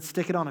cool, and then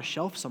stick it on a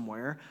shelf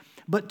somewhere.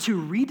 But to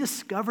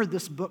rediscover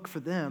this book for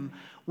them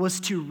was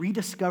to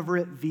rediscover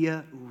it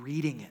via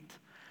reading it.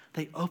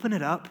 They open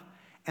it up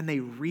and they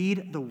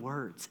read the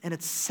words. And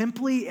it's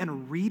simply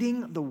in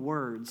reading the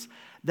words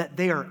that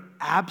they are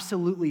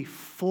absolutely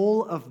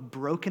full of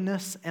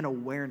brokenness and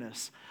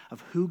awareness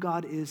of who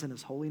God is in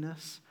his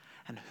holiness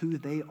and who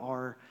they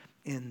are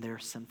in their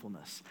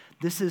sinfulness.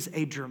 This is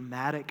a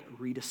dramatic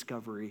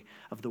rediscovery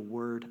of the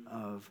word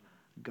of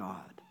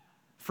God.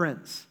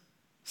 Friends,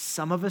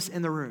 some of us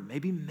in the room,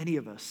 maybe many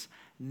of us,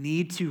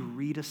 need to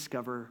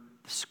rediscover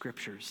the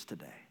scriptures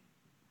today.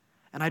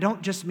 And I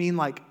don't just mean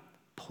like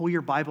pull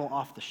your Bible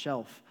off the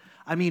shelf.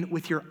 I mean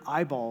with your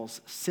eyeballs,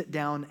 sit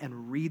down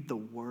and read the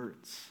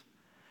words.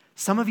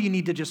 Some of you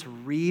need to just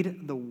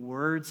read the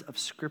words of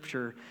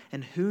scripture,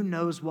 and who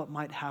knows what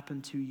might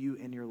happen to you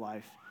in your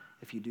life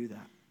if you do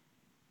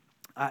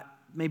that.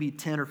 Maybe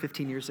 10 or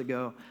 15 years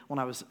ago, when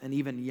I was an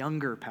even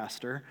younger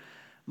pastor,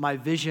 my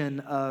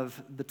vision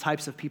of the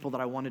types of people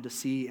that I wanted to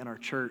see in our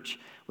church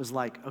was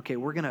like, okay,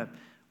 we're gonna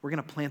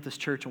plant this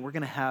church and we're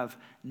gonna have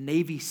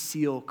Navy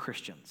SEAL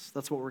Christians.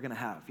 That's what we're gonna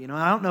have. You know,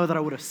 and I don't know that I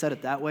would have said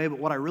it that way, but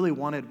what I really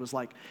wanted was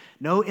like,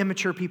 no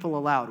immature people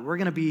allowed. We're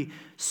gonna be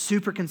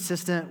super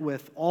consistent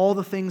with all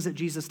the things that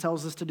Jesus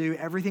tells us to do.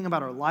 Everything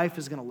about our life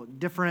is gonna look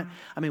different.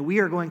 I mean, we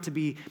are going to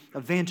be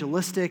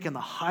evangelistic in the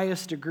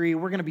highest degree.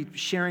 We're gonna be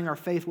sharing our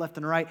faith left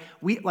and right.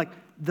 We like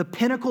the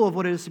pinnacle of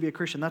what it is to be a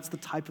Christian. That's the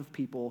type of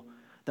people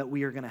that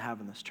we are going to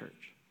have in this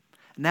church.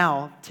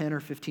 Now, 10 or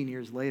 15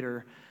 years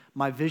later,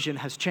 my vision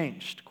has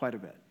changed quite a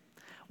bit.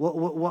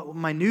 What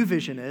my new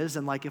vision is,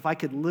 and like if I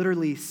could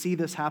literally see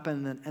this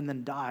happen and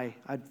then die,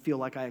 I'd feel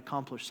like I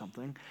accomplished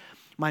something.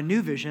 My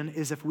new vision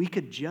is if we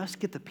could just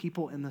get the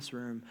people in this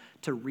room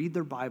to read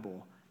their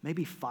Bible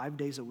maybe 5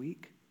 days a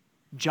week,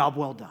 job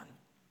well done.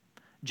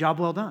 Job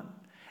well done.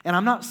 And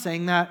I'm not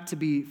saying that to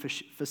be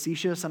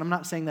facetious, and I'm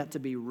not saying that to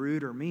be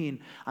rude or mean.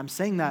 I'm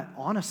saying that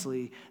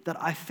honestly, that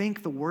I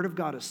think the Word of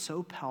God is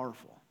so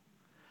powerful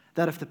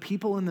that if the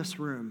people in this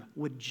room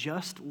would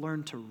just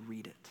learn to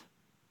read it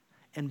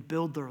and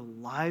build their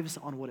lives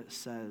on what it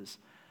says,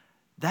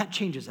 that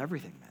changes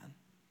everything, man.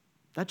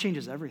 That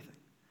changes everything.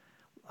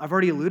 I've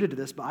already alluded to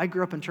this, but I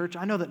grew up in church.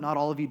 I know that not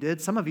all of you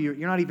did. Some of you,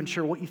 you're not even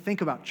sure what you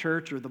think about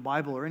church or the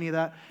Bible or any of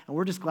that, and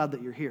we're just glad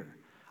that you're here.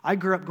 I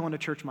grew up going to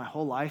church my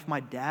whole life. My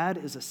dad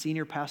is a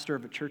senior pastor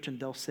of a church in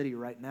Del City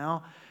right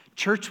now.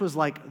 Church was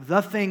like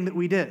the thing that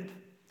we did.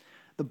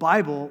 The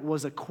Bible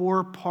was a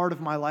core part of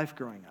my life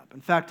growing up.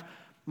 In fact,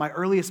 my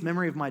earliest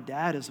memory of my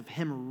dad is of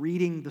him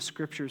reading the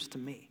scriptures to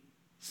me.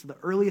 So the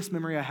earliest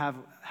memory I have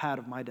had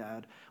of my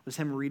dad was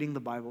him reading the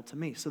Bible to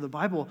me. So the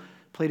Bible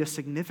played a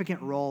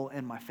significant role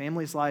in my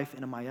family's life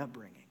and in my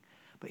upbringing.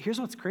 But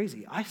here's what's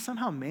crazy. I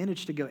somehow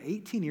managed to go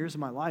 18 years of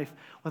my life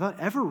without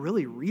ever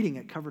really reading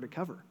it cover to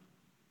cover.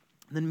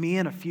 And then me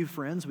and a few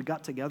friends, we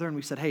got together and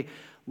we said, hey,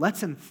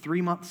 let's in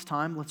 3 months'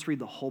 time, let's read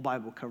the whole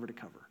Bible cover to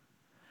cover.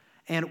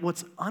 And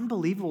what's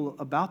unbelievable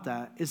about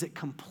that is it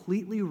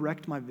completely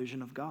wrecked my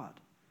vision of God.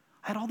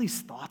 I had all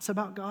these thoughts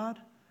about God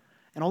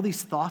and all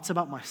these thoughts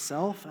about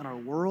myself and our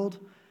world,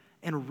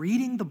 and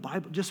reading the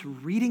Bible, just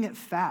reading it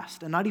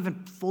fast and not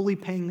even fully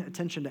paying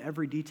attention to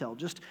every detail,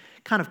 just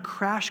kind of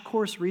crash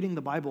course reading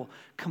the Bible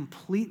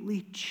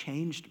completely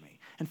changed me.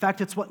 In fact,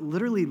 it's what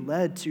literally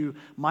led to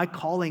my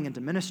calling into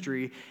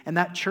ministry and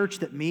that church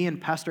that me and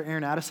Pastor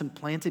Aaron Addison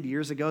planted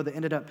years ago that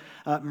ended up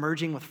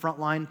merging with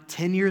Frontline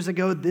 10 years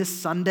ago this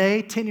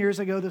Sunday.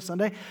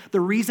 The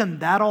reason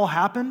that all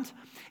happened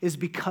is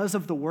because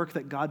of the work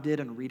that God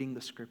did in reading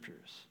the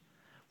scriptures.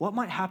 What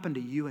might happen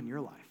to you in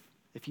your life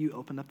if you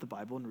opened up the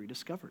Bible and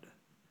rediscovered it?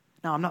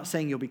 Now, I'm not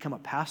saying you'll become a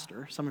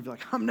pastor. Some of you are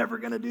like, I'm never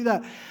going to do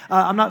that.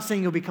 I'm not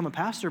saying you'll become a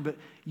pastor, but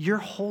your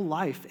whole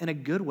life, in a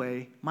good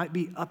way, might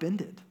be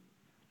upended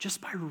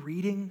just by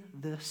reading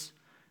this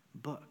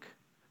book.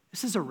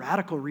 This is a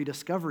radical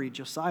rediscovery.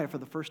 Josiah, for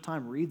the first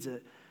time, reads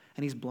it,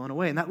 and he's blown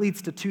away. And that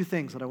leads to 2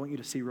 things that I want you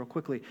to see real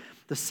quickly.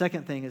 The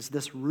second thing is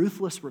this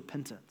ruthless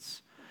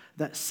repentance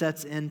that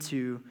sets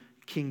into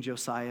King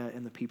Josiah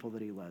and the people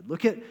that he led.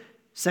 Look at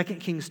 2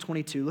 Kings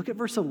 22. Look at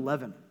verse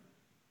 11.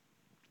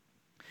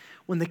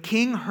 When the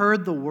king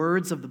heard the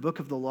words of the book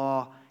of the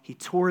law, he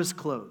tore his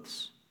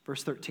clothes.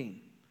 Verse 13.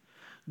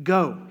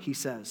 Go, he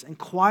says,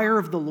 inquire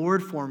of the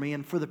Lord for me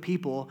and for the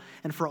people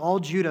and for all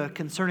Judah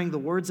concerning the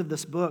words of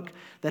this book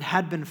that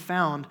had been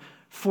found.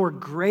 For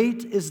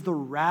great is the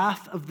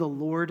wrath of the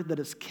Lord that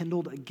is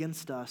kindled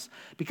against us,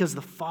 because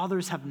the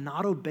fathers have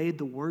not obeyed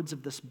the words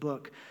of this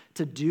book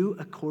to do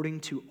according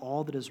to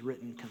all that is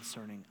written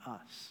concerning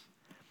us.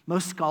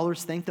 Most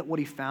scholars think that what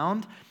he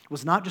found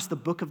was not just the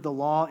book of the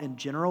law in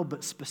general,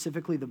 but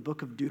specifically the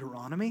book of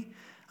Deuteronomy.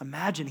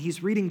 Imagine,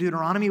 he's reading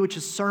Deuteronomy, which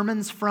is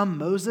sermons from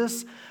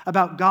Moses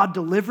about God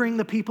delivering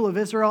the people of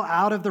Israel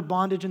out of their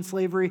bondage and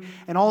slavery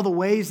and all the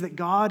ways that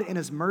God in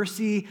his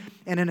mercy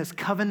and in his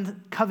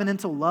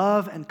covenantal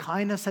love and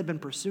kindness had been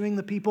pursuing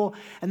the people.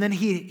 And then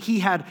he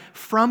had,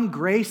 from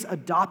grace,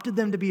 adopted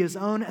them to be his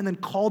own and then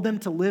called them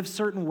to live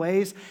certain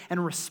ways in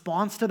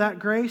response to that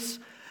grace.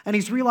 And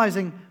he's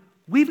realizing,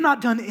 we've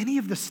not done any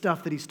of the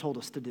stuff that he's told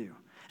us to do.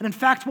 And in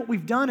fact, what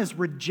we've done is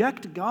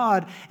reject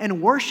God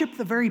and worship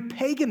the very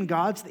pagan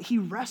gods that he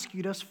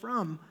rescued us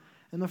from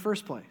in the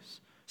first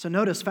place. So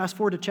notice, fast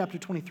forward to chapter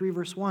 23,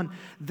 verse 1.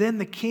 Then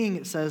the king,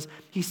 it says,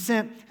 he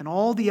sent, and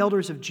all the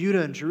elders of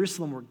Judah and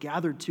Jerusalem were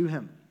gathered to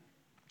him.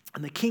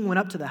 And the king went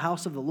up to the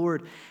house of the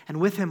Lord, and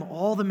with him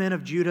all the men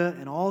of Judah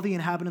and all the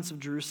inhabitants of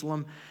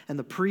Jerusalem, and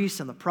the priests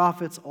and the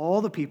prophets,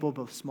 all the people,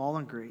 both small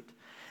and great.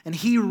 And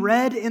he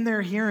read in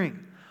their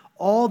hearing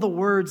all the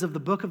words of the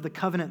book of the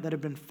covenant that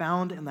had been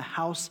found in the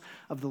house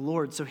of the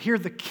Lord. So here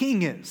the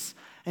king is,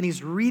 and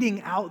he's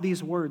reading out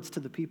these words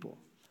to the people.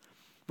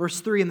 Verse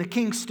 3, and the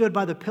king stood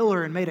by the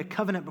pillar and made a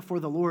covenant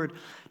before the Lord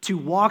to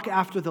walk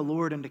after the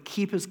Lord and to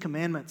keep his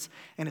commandments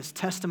and his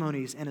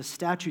testimonies and his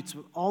statutes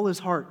with all his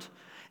heart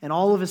and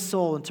all of his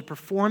soul, and to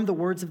perform the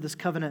words of this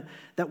covenant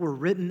that were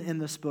written in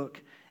this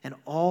book. And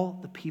all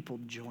the people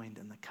joined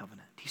in the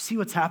covenant. Do you see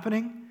what's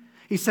happening?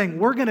 He's saying,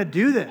 we're going to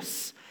do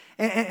this.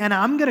 And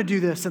I'm going to do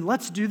this, and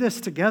let's do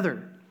this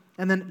together.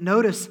 And then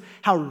notice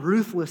how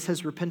ruthless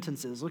his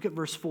repentance is. Look at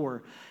verse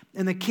 4.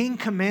 And the king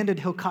commanded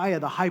Hilkiah,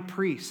 the high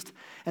priest,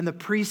 and the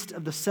priest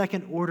of the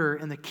second order,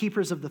 and the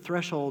keepers of the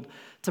threshold,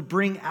 to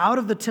bring out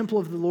of the temple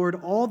of the Lord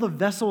all the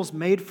vessels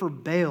made for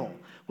Baal,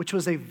 which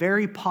was a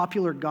very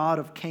popular god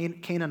of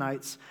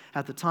Canaanites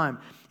at the time,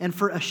 and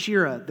for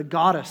Asherah, the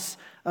goddess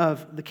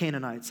of the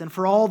Canaanites, and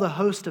for all the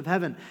host of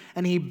heaven.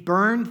 And he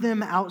burned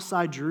them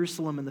outside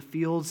Jerusalem in the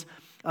fields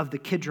of the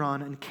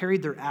Kidron and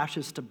carried their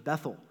ashes to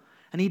Bethel.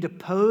 And he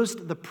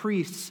deposed the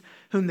priests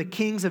whom the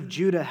kings of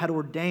Judah had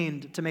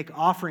ordained to make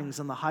offerings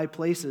in the high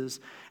places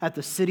at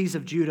the cities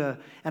of Judah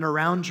and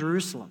around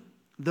Jerusalem.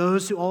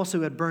 Those who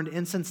also had burned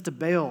incense to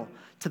Baal,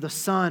 to the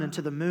sun and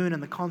to the moon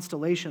and the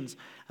constellations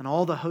and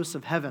all the hosts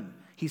of heaven.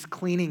 He's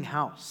cleaning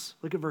house.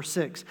 Look at verse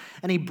 6.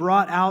 And he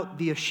brought out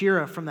the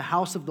Asherah from the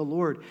house of the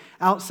Lord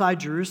outside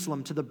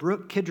Jerusalem to the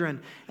brook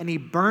Kidron, and he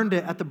burned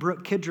it at the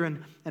brook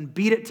Kidron and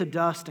beat it to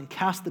dust and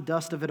cast the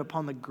dust of it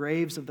upon the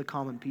graves of the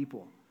common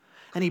people.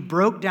 And he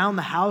broke down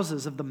the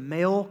houses of the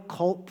male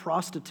cult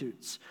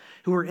prostitutes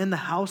who were in the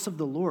house of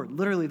the Lord.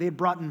 Literally, they had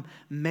brought in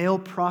male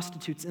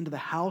prostitutes into the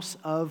house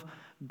of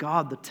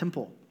God, the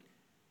temple,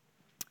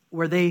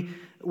 in the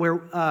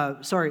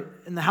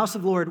house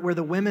of the Lord, where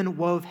the women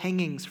wove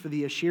hangings for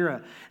the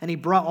Asherah. And he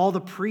brought all the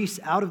priests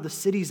out of the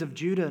cities of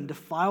Judah and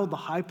defiled the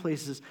high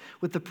places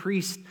with the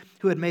priests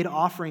who had made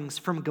offerings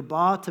from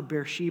Gabah to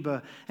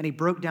Beersheba. And he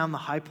broke down the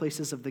high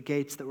places of the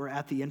gates that were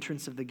at the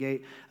entrance of the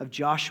gate of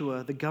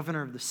Joshua, the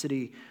governor of the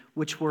city,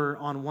 which were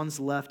on one's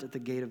left at the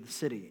gate of the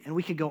city. And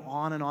we could go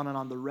on and on and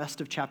on. The rest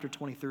of chapter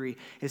 23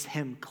 is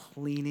him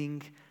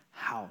cleaning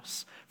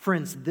house.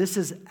 Friends, this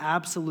is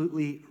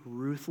absolutely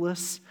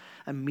ruthless,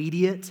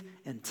 immediate,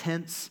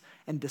 intense,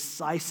 and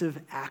decisive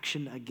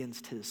action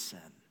against his sin.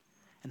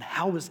 And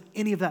how was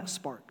any of that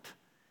sparked?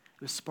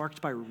 It was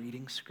sparked by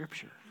reading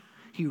Scripture.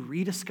 He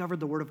rediscovered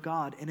the Word of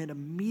God, and it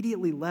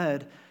immediately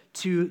led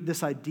to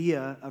this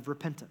idea of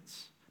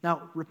repentance.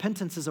 Now,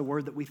 repentance is a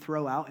word that we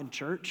throw out in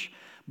church,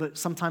 but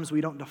sometimes we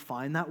don't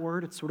define that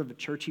word. It's sort of a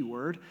churchy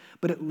word,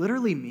 but it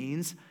literally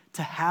means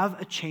to have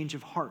a change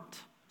of heart.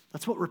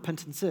 That's what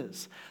repentance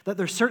is. That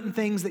there's certain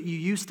things that you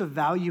used to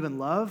value and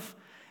love,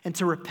 and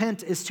to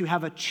repent is to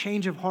have a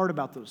change of heart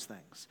about those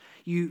things.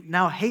 You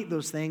now hate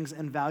those things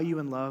and value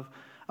and love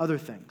other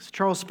things.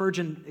 Charles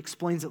Spurgeon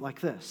explains it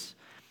like this.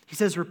 He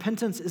says,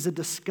 repentance is a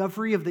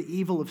discovery of the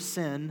evil of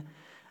sin,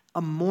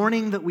 a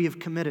mourning that we have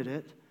committed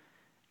it,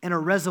 and a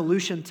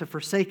resolution to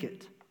forsake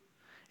it.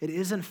 It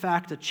is, in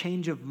fact, a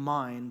change of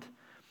mind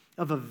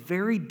of a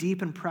very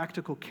deep and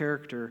practical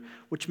character,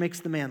 which makes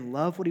the man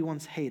love what he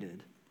once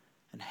hated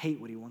and hate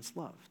what he once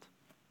loved.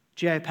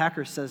 J.I.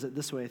 Packer says it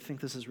this way. I think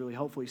this is really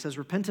helpful. He says,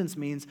 repentance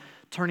means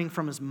turning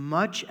from as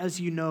much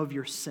as you know of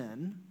your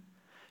sin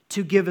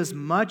to give as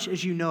much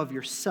as you know of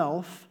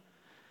yourself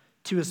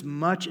to as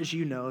much as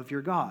you know of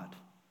your God.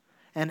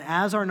 And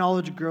as our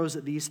knowledge grows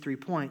at these 3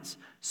 points,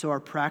 so our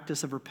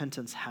practice of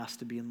repentance has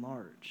to be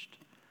enlarged.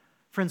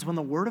 Friends, when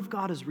the Word of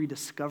God is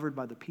rediscovered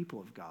by the people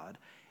of God,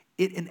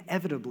 it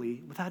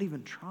inevitably, without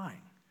even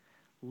trying,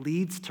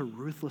 leads to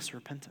ruthless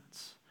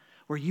repentance,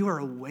 where you are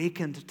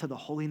awakened to the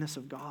holiness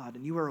of God,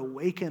 and you are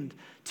awakened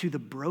to the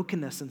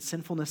brokenness and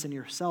sinfulness in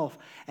yourself,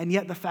 and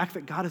yet the fact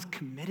that God is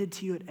committed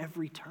to you at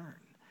every turn.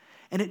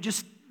 And it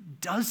just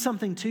does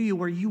something to you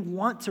where you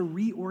want to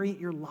reorient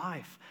your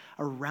life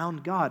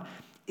around God.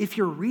 If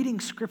you're reading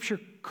Scripture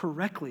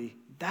correctly,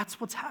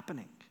 that's what's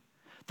happening.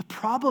 The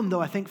problem,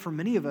 though, I think for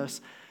many of us,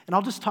 and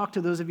I'll just talk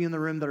to those of you in the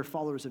room that are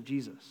followers of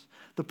Jesus.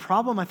 The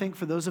problem, I think,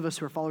 for those of us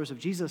who are followers of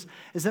Jesus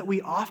is that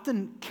we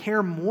often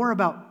care more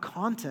about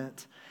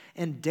content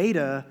and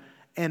data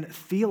and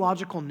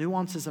theological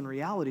nuances and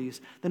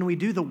realities than we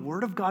do the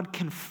Word of God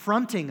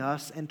confronting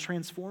us and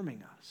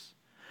transforming us.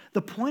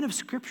 The point of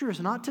Scripture is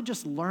not to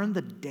just learn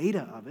the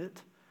data of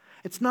it.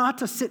 It's not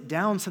to sit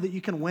down so that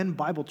you can win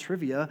Bible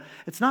trivia.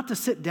 It's not to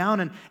sit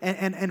down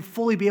and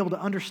fully be able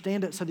to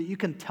understand it so that you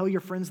can tell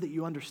your friends that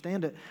you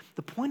understand it.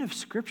 The point of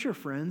Scripture,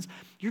 friends,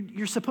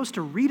 you're supposed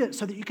to read it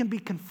so that you can be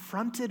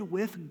confronted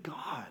with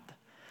God.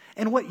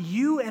 And what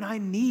you and I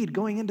need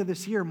going into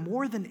this year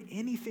more than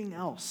anything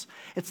else,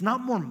 it's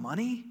not more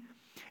money.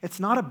 It's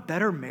not a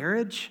better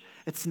marriage.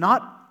 It's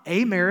not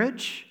a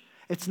marriage.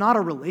 It's not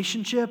a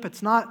relationship.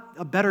 It's not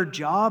a better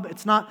job.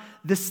 It's not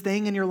this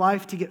thing in your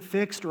life to get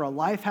fixed or a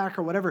life hack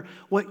or whatever.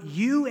 What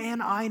you and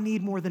I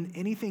need more than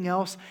anything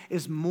else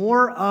is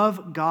more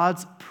of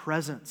God's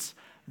presence.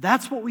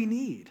 That's what we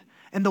need.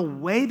 And the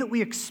way that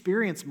we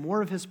experience more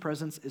of His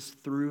presence is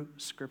through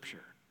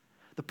Scripture.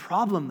 The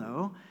problem,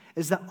 though,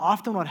 is that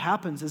often what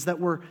happens is that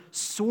we're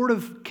sort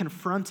of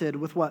confronted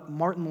with what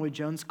Martin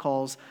Lloyd-Jones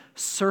calls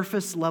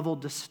surface-level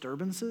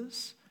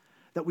disturbances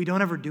that we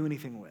don't ever do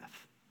anything with.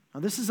 Now,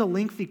 this is a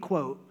lengthy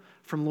quote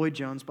from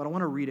Lloyd-Jones, but I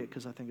want to read it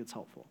because I think it's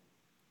helpful.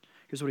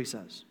 Here's what he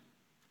says.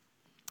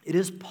 It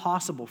is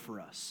possible for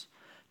us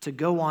to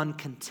go on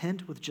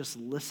content with just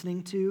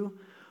listening to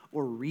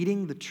or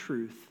reading the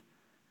truth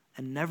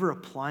and never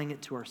applying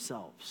it to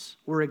ourselves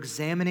or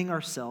examining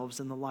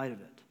ourselves in the light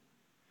of it.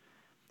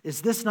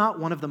 Is this not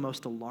one of the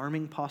most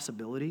alarming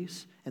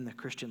possibilities in the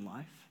Christian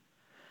life?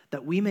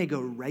 That we may go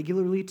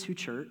regularly to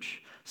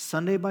church,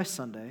 Sunday by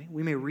Sunday,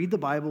 we may read the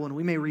Bible and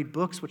we may read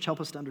books which help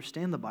us to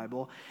understand the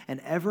Bible,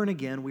 and ever and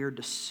again we are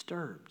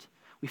disturbed.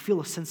 We feel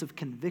a sense of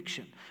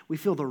conviction. We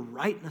feel the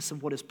rightness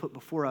of what is put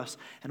before us,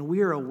 and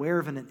we are aware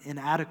of an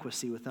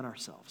inadequacy within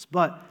ourselves.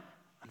 But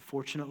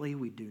unfortunately,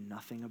 we do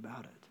nothing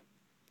about it.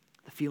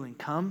 The feeling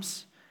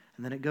comes,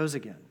 and then it goes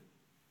again.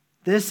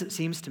 This, it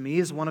seems to me,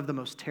 is one of the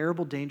most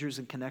terrible dangers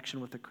in connection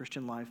with the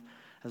Christian life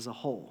as a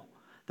whole,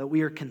 that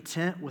we are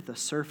content with a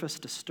surface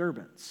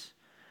disturbance,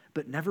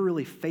 but never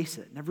really face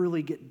it, never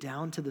really get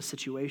down to the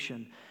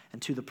situation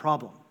and to the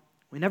problem.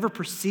 We never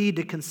proceed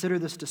to consider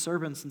this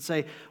disturbance and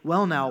say,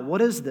 well, now,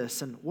 what is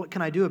this and what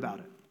can I do about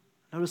it?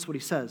 Notice what he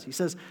says. He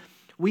says,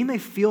 we may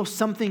feel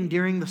something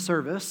during the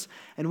service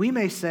and we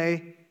may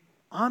say,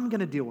 I'm going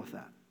to deal with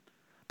that.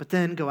 But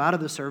then go out of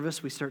the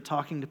service, we start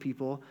talking to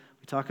people,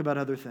 we talk about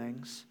other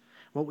things.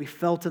 What we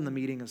felt in the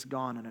meeting is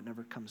gone and it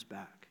never comes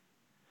back.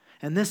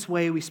 And this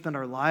way we spend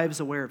our lives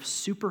aware of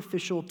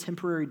superficial,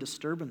 temporary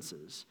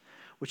disturbances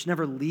which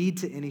never lead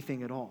to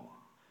anything at all.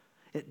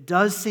 It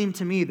does seem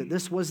to me that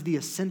this was the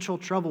essential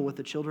trouble with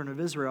the children of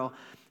Israel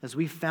as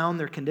we found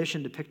their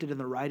condition depicted in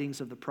the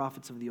writings of the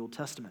prophets of the Old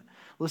Testament.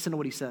 Listen to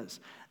what he says.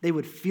 They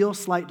would feel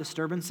slight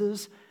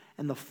disturbances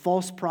and the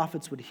false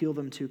prophets would heal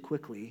them too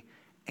quickly.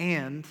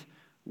 And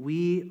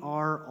we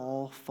are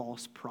all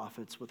false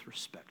prophets with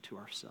respect to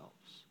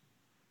ourselves.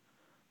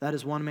 That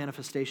is one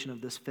manifestation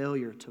of this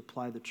failure to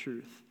apply the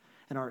truth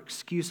And our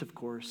excuse, of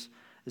course,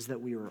 is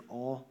that we are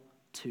all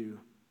too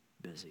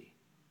busy.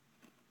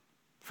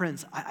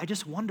 Friends, I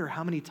just wonder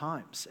how many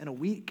times in a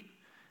week,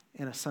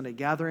 in a Sunday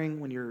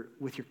gathering, when you're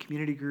with your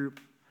community group,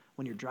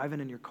 when you're driving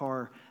in your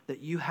car,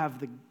 that you have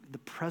the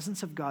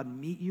presence of God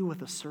meet you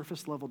with a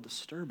surface level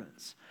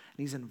disturbance.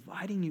 And he's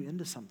inviting you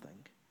into something,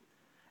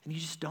 and you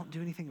just don't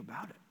do anything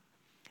about it.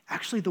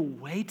 Actually, the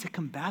way to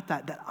combat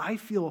that I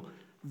feel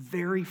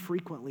very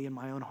frequently in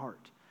my own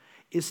heart,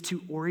 is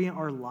to orient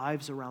our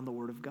lives around the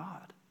Word of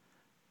God.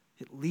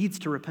 It leads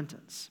to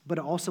repentance, but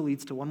it also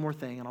leads to one more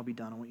thing, and I'll be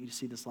done. I want you to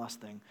see this last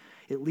thing.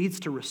 It leads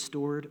to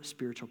restored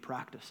spiritual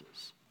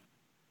practices.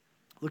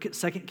 Look at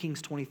 2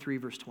 Kings 23,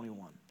 verse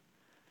 21.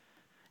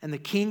 And the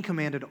king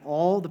commanded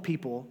all the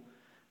people,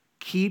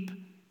 keep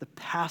the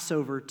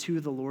Passover to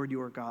the Lord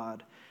your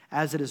God,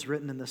 as it is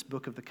written in this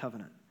book of the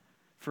covenant.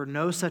 For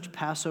no such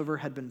Passover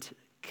had been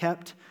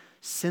kept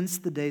since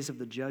the days of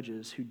the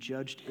judges who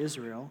judged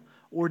Israel,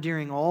 or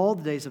during all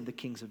the days of the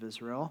kings of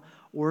Israel,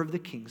 or of the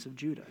kings of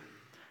Judah.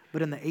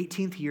 But in the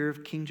 18th year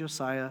of King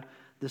Josiah,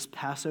 this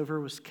Passover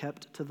was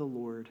kept to the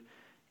Lord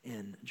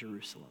in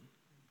Jerusalem.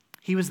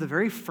 He was the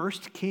very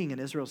first king in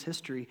Israel's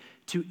history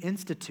to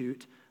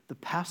institute the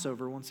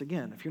Passover once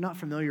again. If you're not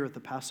familiar with the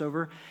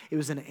Passover, it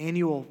was an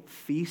annual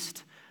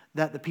feast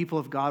that the people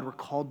of God were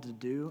called to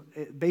do.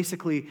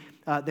 Basically,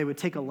 they would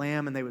take a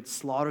lamb and they would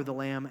slaughter the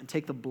lamb and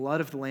take the blood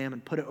of the lamb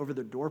and put it over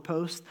the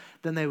doorpost.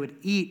 Then they would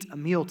eat a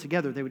meal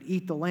together. They would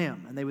eat the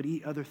lamb and they would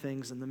eat other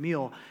things in the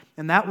meal.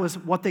 And that was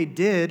what they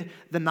did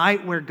the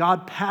night where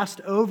God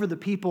passed over the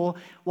people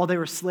while they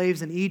were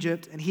slaves in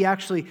Egypt. And he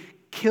actually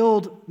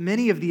killed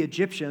many of the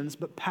Egyptians,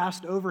 but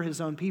passed over his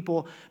own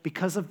people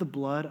because of the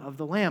blood of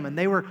the lamb. And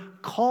they were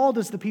called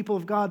as the people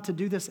of God to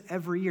do this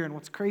every year. And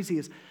what's crazy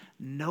is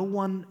no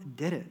one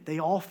did it. They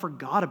all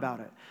forgot about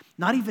it.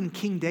 Not even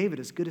King David,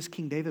 as good as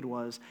King David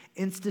was,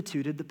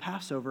 instituted the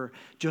Passover.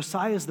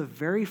 Josiah is the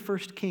very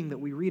first king that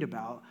we read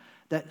about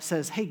that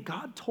says, hey,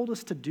 God told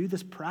us to do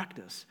this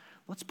practice.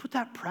 Let's put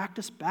that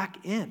practice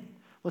back in.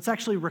 Let's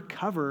actually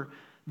recover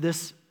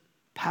this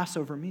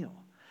Passover meal.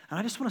 And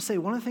I just want to say,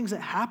 one of the things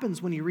that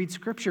happens when you read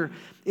Scripture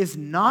is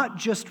not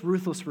just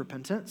ruthless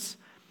repentance,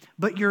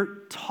 but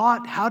you're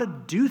taught how to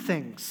do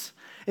things.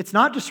 It's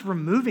not just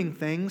removing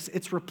things,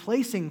 it's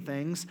replacing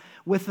things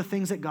with the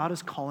things that God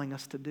is calling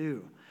us to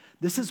do.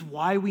 This is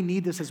why we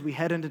need this as we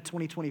head into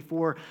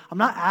 2024. I'm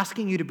not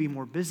asking you to be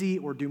more busy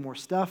or do more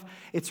stuff.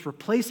 It's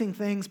replacing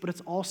things, but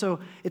it's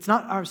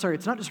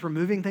not just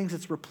removing things,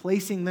 it's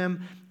replacing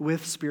them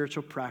with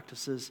spiritual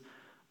practices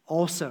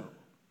also.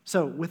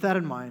 So with that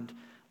in mind,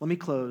 let me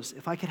close.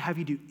 If I could have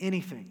you do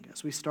anything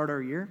as we start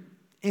our year,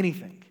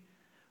 anything,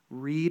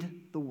 read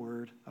the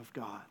Word of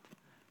God.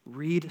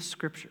 Read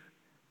Scripture.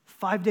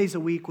 5 days a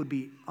week would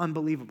be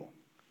unbelievable.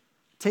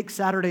 Take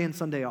Saturday and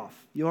Sunday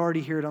off. You'll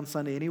already hear it on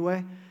Sunday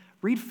anyway.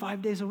 Read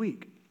 5 days a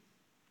week.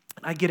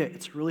 I get it.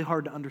 It's really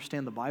hard to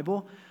understand the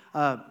Bible.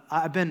 I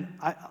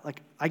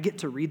get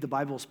to read the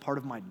Bible as part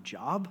of my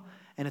job,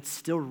 and it's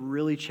still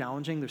really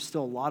challenging. There's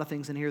still a lot of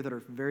things in here that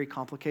are very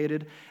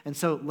complicated. And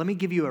so let me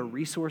give you a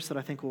resource that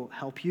I think will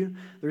help you.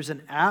 There's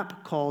an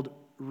app called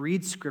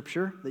Read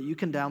Scripture that you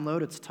can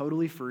download. It's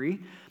totally free.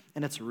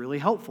 And it's really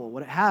helpful.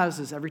 What it has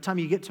is every time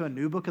you get to a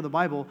new book of the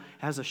Bible,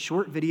 it has a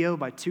short video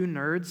by two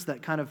nerds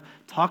that kind of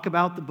talk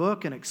about the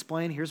book and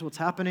explain, here's what's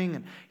happening,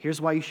 and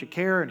here's why you should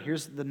care, and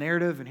here's the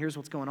narrative, and here's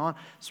what's going on.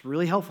 It's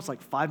really helpful. It's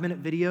like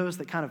 5-minute videos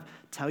that kind of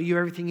tell you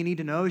everything you need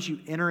to know as you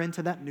enter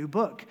into that new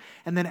book.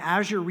 And then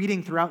as you're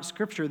reading throughout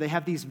Scripture, they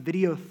have these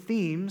video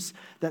themes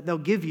that they'll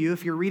give you.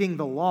 If you're reading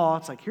the law,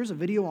 it's like, here's a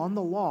video on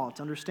the law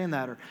to understand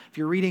that. Or if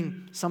you're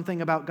reading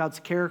something about God's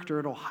character,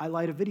 it'll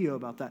highlight a video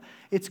about that.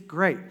 It's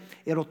great.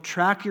 It'll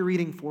track your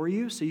reading for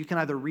you, so you can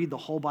either read the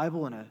whole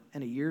Bible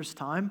in a year's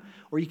time,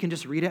 or you can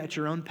just read it at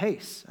your own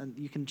pace, and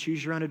you can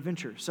choose your own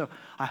adventure. So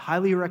I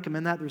highly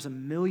recommend that. There's a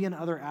million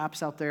other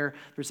apps out there.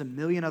 There's a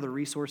million other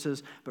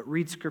resources, but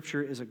Read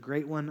Scripture is a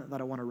great one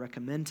that I want to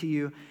recommend to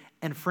you.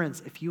 And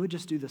friends, if you would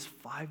just do this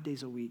 5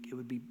 days a week, it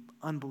would be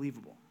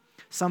unbelievable.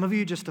 Some of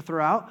you, just to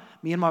throw out,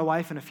 me and my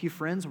wife and a few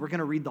friends, we're going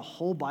to read the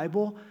whole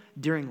Bible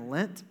during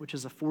Lent, which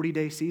is a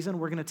 40-day season.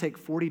 We're going to take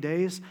 40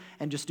 days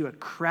and just do a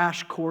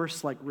crash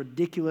course, like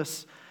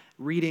ridiculous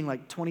reading,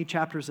 like 20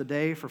 chapters a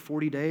day for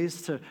 40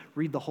 days to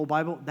read the whole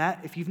Bible. That,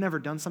 if you've never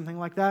done something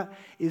like that,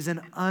 is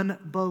an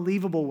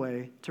unbelievable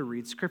way to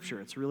read Scripture.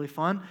 It's really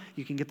fun.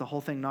 You can get the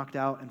whole thing knocked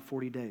out in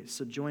 40 days.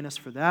 So join us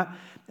for that.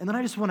 And then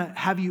I just want to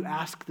have you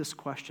ask this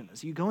question.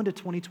 As you go into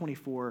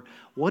 2024,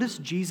 what is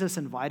Jesus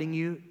inviting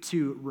you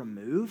to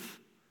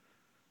remove,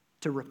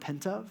 to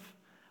repent of?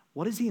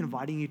 What is he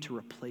inviting you to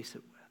replace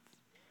it with?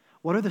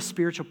 What are the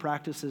spiritual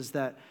practices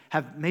that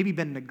have maybe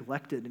been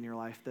neglected in your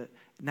life that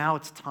now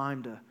it's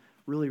time to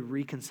really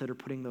reconsider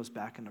putting those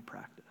back into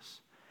practice?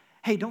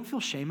 Hey, don't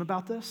feel shame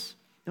about this.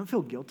 Don't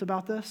feel guilt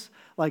about this.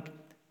 Like,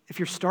 if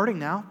you're starting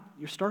now,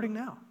 you're starting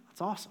now. That's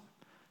awesome.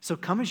 So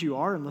come as you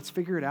are and let's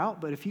figure it out.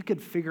 But if you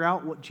could figure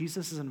out what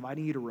Jesus is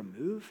inviting you to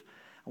remove,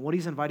 I and what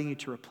he's inviting you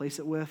to replace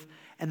it with,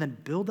 and then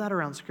build that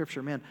around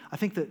Scripture. Man, I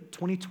think that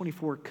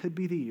 2024 could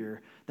be the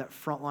year that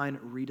Frontline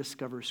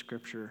rediscovers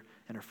Scripture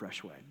in a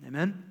fresh way.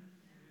 Amen?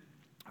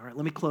 All right,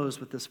 let me close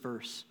with this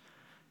verse.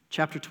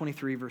 Chapter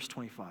 23, verse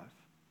 25.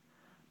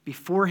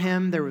 Before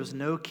him there was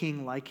no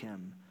king like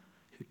him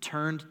who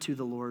turned to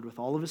the Lord with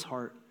all of his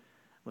heart,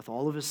 with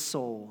all of his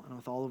soul, and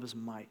with all of his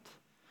might.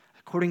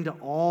 According to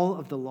all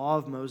of the law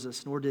of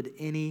Moses, nor did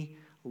any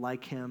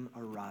like him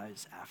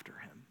arise after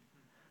him.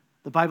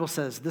 The Bible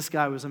says this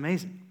guy was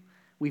amazing.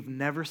 We've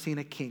never seen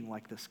a king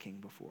like this king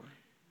before.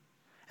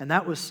 And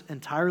that was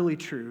entirely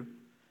true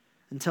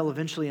until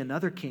eventually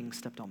another king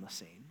stepped on the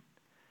scene.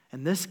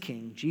 And this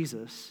king,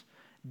 Jesus,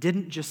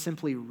 didn't just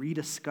simply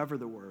rediscover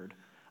the word,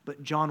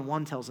 but John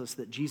 1 tells us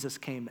that Jesus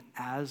came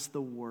as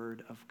the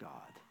Word of God.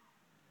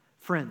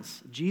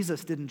 Friends,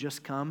 Jesus didn't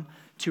just come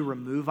to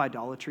remove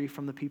idolatry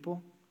from the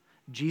people.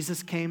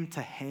 Jesus came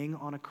to hang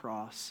on a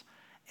cross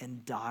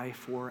and die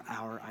for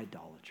our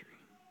idolatry.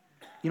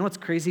 You know what's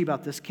crazy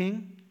about this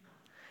king?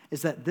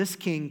 Is that this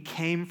king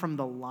came from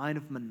the line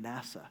of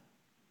Manasseh.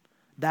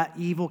 That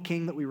evil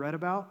king that we read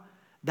about,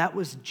 that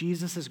was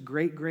Jesus'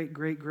 great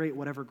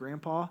whatever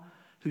grandpa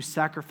who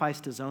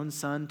sacrificed his own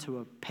son to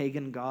a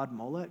pagan god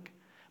Molech.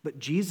 But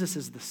Jesus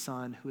is the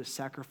Son who is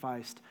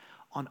sacrificed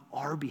on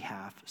our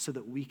behalf so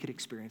that we could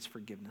experience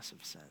forgiveness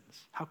of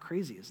sins. How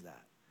crazy is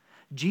that?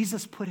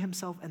 Jesus put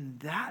himself in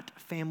that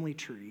family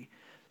tree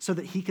so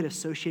that he could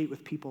associate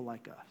with people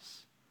like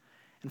us.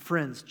 And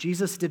friends,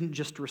 Jesus didn't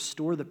just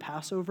restore the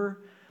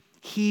Passover,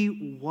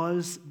 he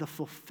was the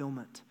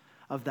fulfillment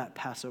of that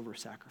Passover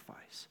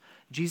sacrifice.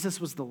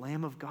 Jesus was the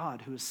Lamb of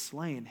God who was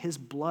slain. His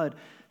blood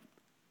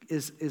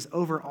is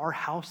over our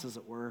house, as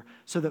it were,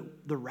 so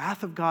that the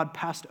wrath of God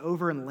passed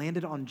over and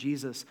landed on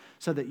Jesus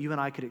so that you and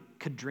I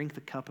could drink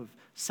the cup of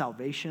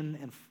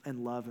salvation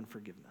and love and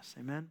forgiveness.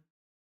 Amen?